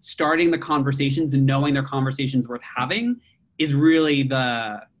 but starting the conversations and knowing they're conversations worth having is really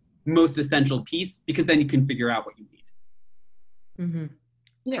the most essential piece, because then you can figure out what you need.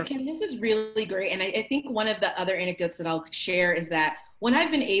 Mm-hmm. Ken, this is really great. And I think one of the other anecdotes that I'll share is that when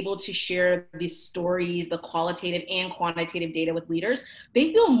I've been able to share these stories, the qualitative and quantitative data with leaders,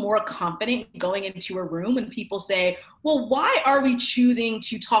 they feel more confident going into a room when people say, well, why are we choosing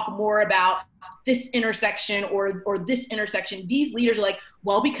to talk more about this intersection or this intersection? These leaders are like,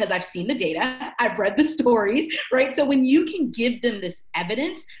 Well, because I've seen the data, I've read the stories, right? So when you can give them this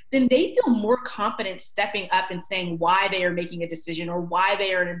evidence, then they feel more confident stepping up and saying why they are making a decision or why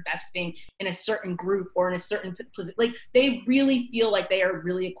they are investing in a certain group or in a certain position. Like they really feel like they are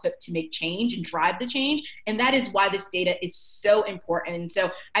really equipped to make change and drive the change. And that is why this data is so important. And so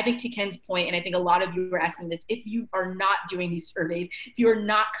I think to Ken's point, and I think a lot of you are asking this, if you are not doing these surveys, if you are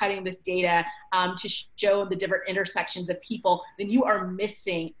not cutting this data to show the different intersections of people, then you are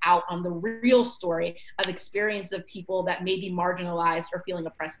missing out on the real story of experience of people that may be marginalized or feeling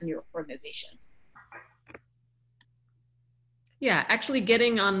oppressed in your organizations. Yeah, actually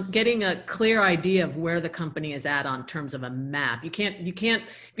getting a clear idea of where the company is at on terms of a map. You can't,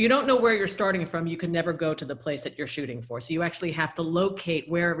 if you don't know where you're starting from, you can never go to the place that you're shooting for. So you actually have to locate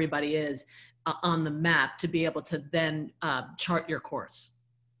where everybody is on the map to be able to then chart your course.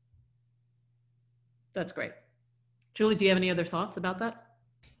 That's great. Julie, do you have any other thoughts about that?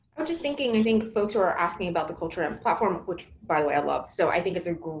 I'm just thinking, I think folks who are asking about the culture and platform, which by the way, I love. So I think it's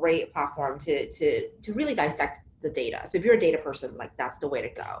a great platform to really dissect the data. So if you're a data person, like that's the way to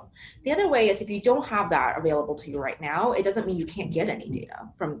go. The other way is if you don't have that available to you right now, it doesn't mean you can't get any data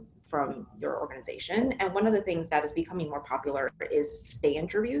from your organization. And one of the things that is becoming more popular is stay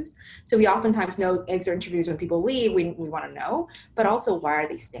interviews. So we oftentimes know exit interviews when people leave, we want to know, but also why are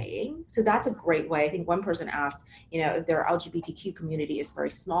they staying? So that's a great way. I think one person asked, if their LGBTQ community is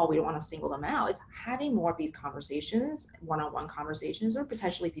very small, we don't want to single them out. It's having more of these conversations, one-on-one conversations, or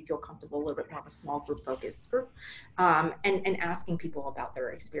potentially if you feel comfortable, a little bit more of a small group focus group, and asking people about their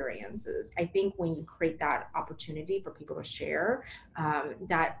experiences. I think when you create that opportunity for people to share,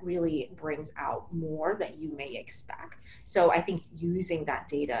 that really brings out more that you may expect. So I think using that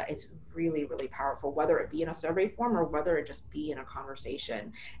data is really, really powerful, whether it be in a survey form or whether it just be in a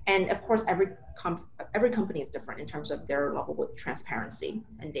conversation. And of course, every company is different in terms of their level with transparency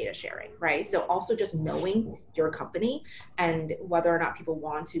and data sharing, right? So also just knowing your company and whether or not people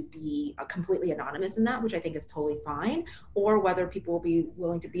want to be completely anonymous in that, which I think is totally fine, or whether people will be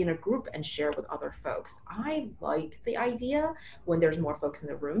willing to be in a group and share with other folks. I like the idea when there's more folks in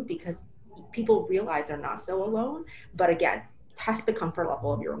the room because people realize they're not so alone. But again, test the comfort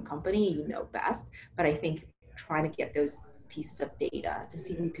level of your own company, you know best. But I think trying to get those pieces of data to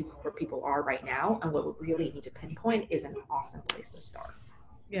see where people are right now and what we really need to pinpoint is an awesome place to start.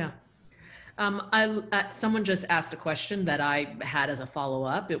 Yeah. Someone just asked a question that I had as a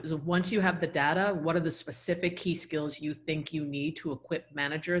follow-up. It was, once you have the data, what are the specific key skills you think you need to equip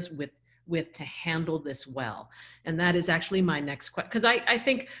managers with to handle this well? And that is actually my next question, because I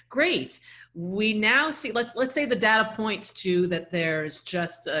think, great, we now see, let's say the data points to that there's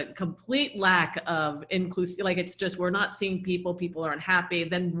just a complete lack of inclusive, like it's just, we're not seeing people aren't happy.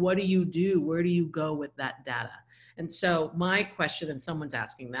 Then what do you do? Where do you go with that data? And so my question, and someone's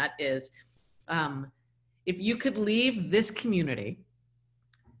asking that, is if you could leave this community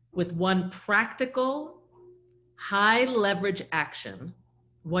with one practical, high leverage action,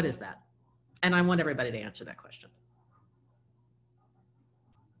 what is that? And I want everybody to answer that question.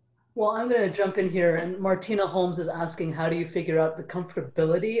 Well, I'm going to jump in here, and Martina Holmes is asking, how do you figure out the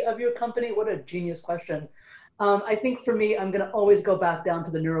comfortability of your company? What a genius question. I think for me, I'm going to always go back down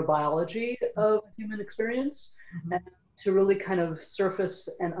to the neurobiology of human experience, and to really kind of surface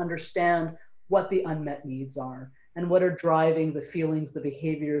and understand what the unmet needs are and what are driving the feelings, the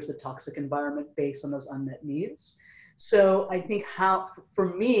behaviors, the toxic environment based on those unmet needs. So I think for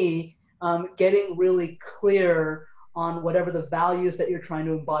me, getting really clear on whatever the values that you're trying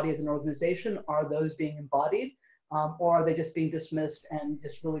to embody as an organization, are those being embodied, or are they just being dismissed and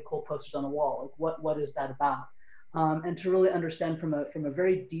just really cool posters on a wall? Like what is that about? And to really understand from a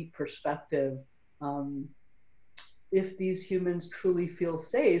very deep perspective, if these humans truly feel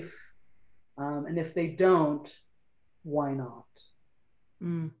safe, and if they don't, why not?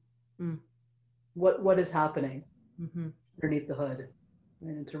 What is happening underneath the hood?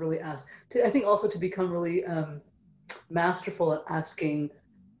 And to really ask, I think also to become really masterful at asking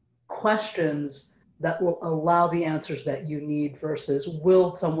questions that will allow the answers that you need versus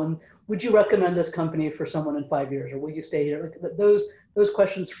would you recommend this company for someone in 5 years, or will you stay here? Like those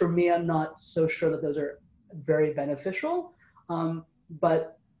questions for me, I'm not so sure that those are very beneficial,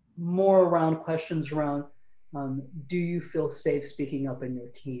 but more around questions around, do you feel safe speaking up in your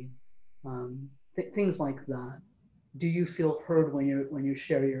team? Things like that. Do you feel heard when you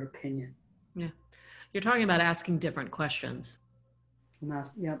share your opinion? Yeah, you're talking about asking different questions. Yeah,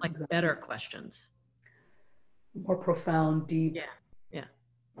 like exactly. Better questions. More profound, deep. Yeah.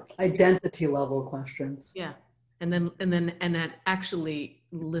 Identity level questions. Yeah, and then actually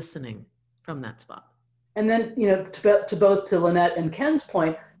listening from that spot. And then, to Lynette and Ken's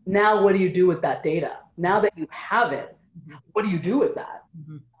point, now what do you do with that data? Now that you have it, what do you do with that?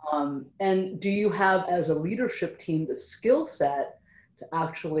 And do you have, as a leadership team, the skill set to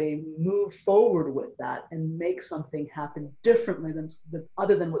actually move forward with that and make something happen differently than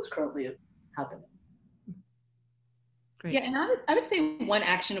other than what's currently happening? Great. Yeah, and I would say one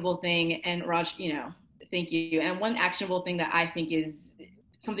actionable thing, and Raj, thank you. And one actionable thing that I think is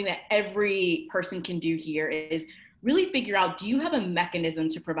something that every person can do here is really figure out, do you have a mechanism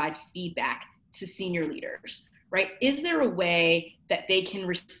to provide feedback to senior leaders, right? Is there a way that they can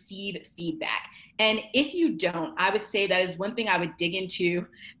receive feedback? And if you don't, I would say that is one thing I would dig into,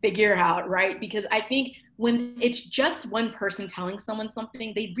 figure out, right? Because I think when it's just one person telling someone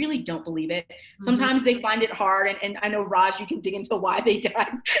something, they really don't believe it. Sometimes they find it hard. And I know, Raj, you can dig into why they died.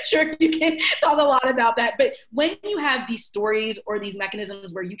 I'm sure you can talk a lot about that. But when you have these stories or these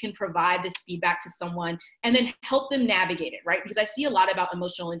mechanisms where you can provide this feedback to someone and then help them navigate it, right? Because I see a lot about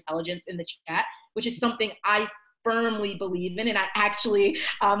emotional intelligence in the chat, which is something I firmly believe in. And I actually,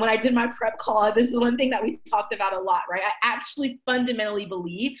 when I did my prep call, this is one thing that we talked about a lot, right? I actually fundamentally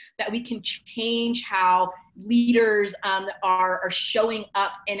believe that we can change how leaders are showing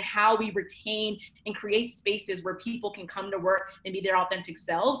up and how we retain and create spaces where people can come to work and be their authentic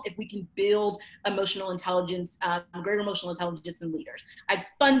selves if we can build emotional intelligence, greater emotional intelligence in leaders. I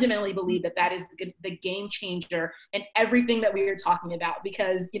fundamentally believe that that is the game changer in everything that we are talking about,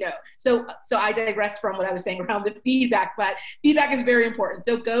 because, so I digress from what I was saying around the feedback, but feedback is very important.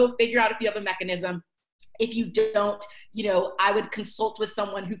 So go figure out if you have a mechanism. If you don't, I would consult with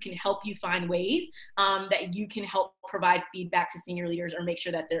someone who can help you find ways that you can help provide feedback to senior leaders, or make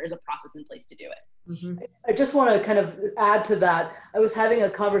sure that there is a process in place to do it. I just want to kind of add to that. I was having a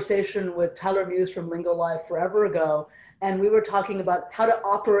conversation with Tyler Muse from Lingo Live forever ago, and we were talking about how to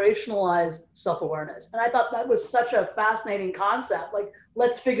operationalize self-awareness. And I thought that was such a fascinating concept. Like,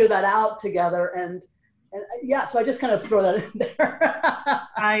 let's figure that out together. And yeah, so I just kind of throw that in there.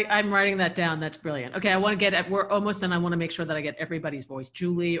 I'm writing that down. That's brilliant. Okay, we're almost done. I want to make sure that I get everybody's voice.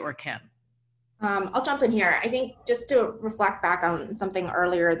 Julie or Ken? I'll jump in here. I think just to reflect back on something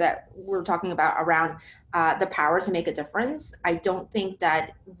earlier that we're talking about around the power to make a difference. I don't think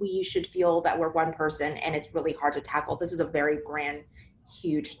that we should feel that we're one person and it's really hard to tackle. This is a very grand,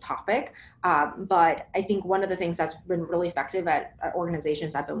 huge topic. But I think one of the things that's been really effective at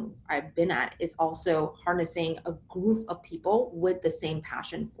organizations I've been at is also harnessing a group of people with the same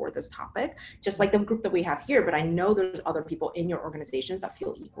passion for this topic, just like the group that we have here. But I know there's other people in your organizations that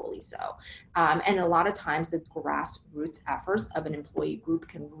feel equally so. And a lot of times the grassroots efforts of an employee group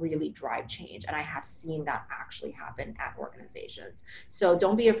can really drive change. And I have seen that actually happen at organizations. So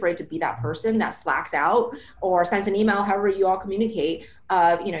don't be afraid to be that person that slacks out or sends an email, however you all communicate.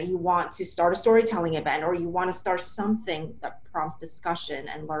 You want to start a storytelling event, or you want to start something that prompts discussion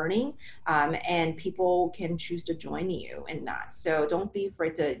and learning, and people can choose to join you in that. So don't be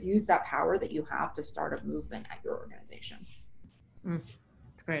afraid to use that power that you have to start a movement at your organization.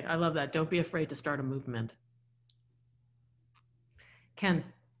 That's great. I love that. Don't be afraid to start a movement. Ken?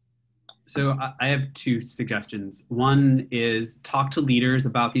 So I have two suggestions. One is talk to leaders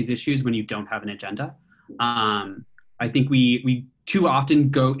about these issues when you don't have an agenda. I think we too often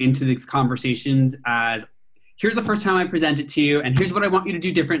go into these conversations as, here's the first time I present it to you, and here's what I want you to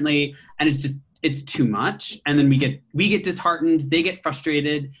do differently, and it's too much, and then we get disheartened, they get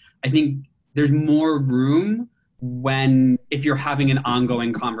frustrated. I think there's more room if you're having an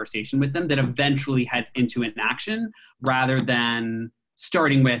ongoing conversation with them that eventually heads into an action, rather than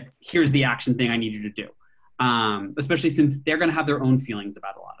starting with, here's the action thing I need you to do. Especially since they're going to have their own feelings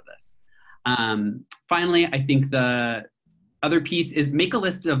about a lot of this. Finally, I think the other piece is make a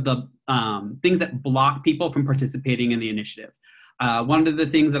list of the things that block people from participating in the initiative. One of the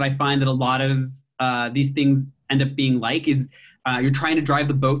things that I find that a lot of these things end up being like is you're trying to drive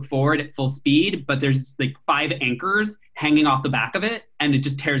the boat forward at full speed, but there's like 5 anchors hanging off the back of it, and it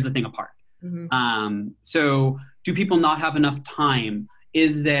just tears the thing apart. So do people not have enough time?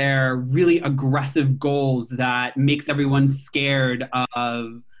 Is there really aggressive goals that makes everyone scared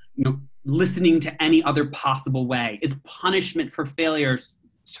of, listening to any other possible way? Is punishment for failure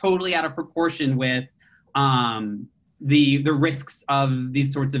totally out of proportion with the risks of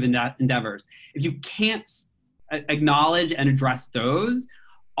these sorts of endeavors? If you can't acknowledge and address those,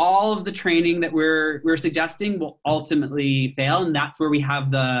 all of the training that we're suggesting will ultimately fail, and that's where we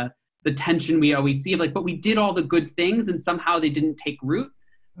have the tension we always see of like, but we did all the good things and somehow they didn't take root.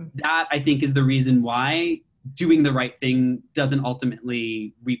 That, I think, is the reason why doing the right thing doesn't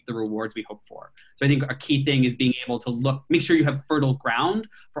ultimately reap the rewards we hope for. So I think a key thing is being able to make sure you have fertile ground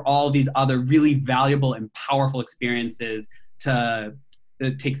for all these other really valuable and powerful experiences to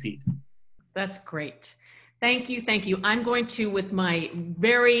take seed. That's great. Thank you, thank you. I'm going to, with my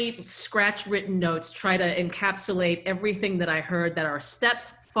very scratch-written notes, try to encapsulate everything that I heard that are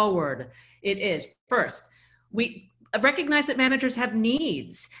steps forward. It is, first, we recognize that managers have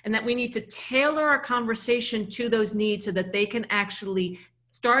needs and that we need to tailor our conversation to those needs so that they can actually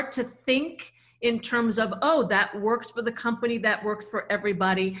start to think in terms of, oh, that works for the company, that works for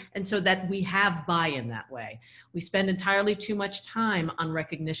everybody, and so that we have buy-in that way. We spend entirely too much time on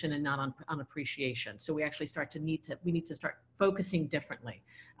recognition and not on appreciation. So we actually we need to start focusing differently.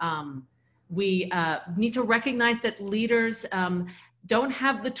 We need to recognize that leaders don't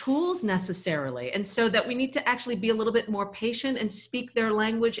have the tools necessarily. And so that we need to actually be a little bit more patient and speak their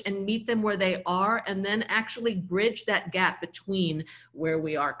language and meet them where they are, and then actually bridge that gap between where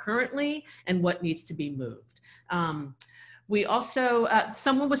we are currently and what needs to be moved. We also,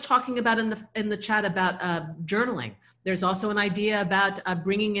 someone was talking about in the chat about journaling. There's also an idea about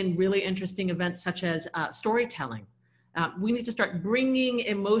bringing in really interesting events such as storytelling. We need to start bringing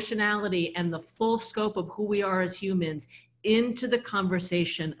emotionality and the full scope of who we are as humans into the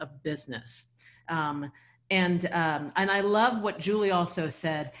conversation of business. And I love what Julie also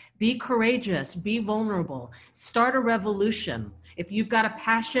said, be courageous, be vulnerable, start a revolution. If you've got a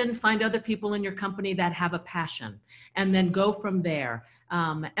passion, find other people in your company that have a passion, and then go from there.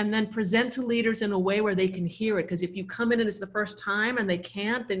 And then present to leaders in a way where they can hear it. Because if you come in and it's the first time and they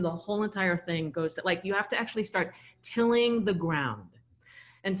can't, then the whole entire thing goes to, like, you have to actually start tilling the ground.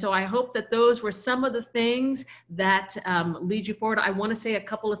 And so I hope that those were some of the things that lead you forward. I want to say a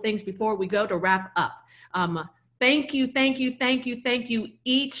couple of things before we go to wrap up. Thank you, thank you, thank you, thank you,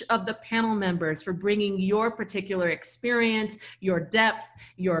 each of the panel members, for bringing your particular experience, your depth,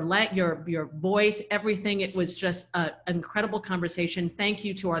 your voice, everything. It was just an incredible conversation. Thank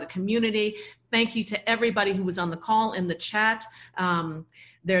you to our community. Thank you to everybody who was on the call, in the chat.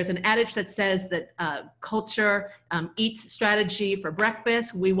 There's an adage that says that culture eats strategy for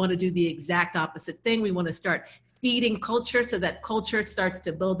breakfast. We want to do the exact opposite thing. We want to start feeding culture so that culture starts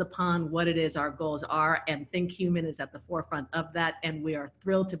to build upon what it is our goals are. And ThinkHuman is at the forefront of that. And we are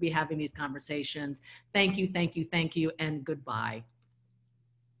thrilled to be having these conversations. Thank you, thank you, thank you, and goodbye.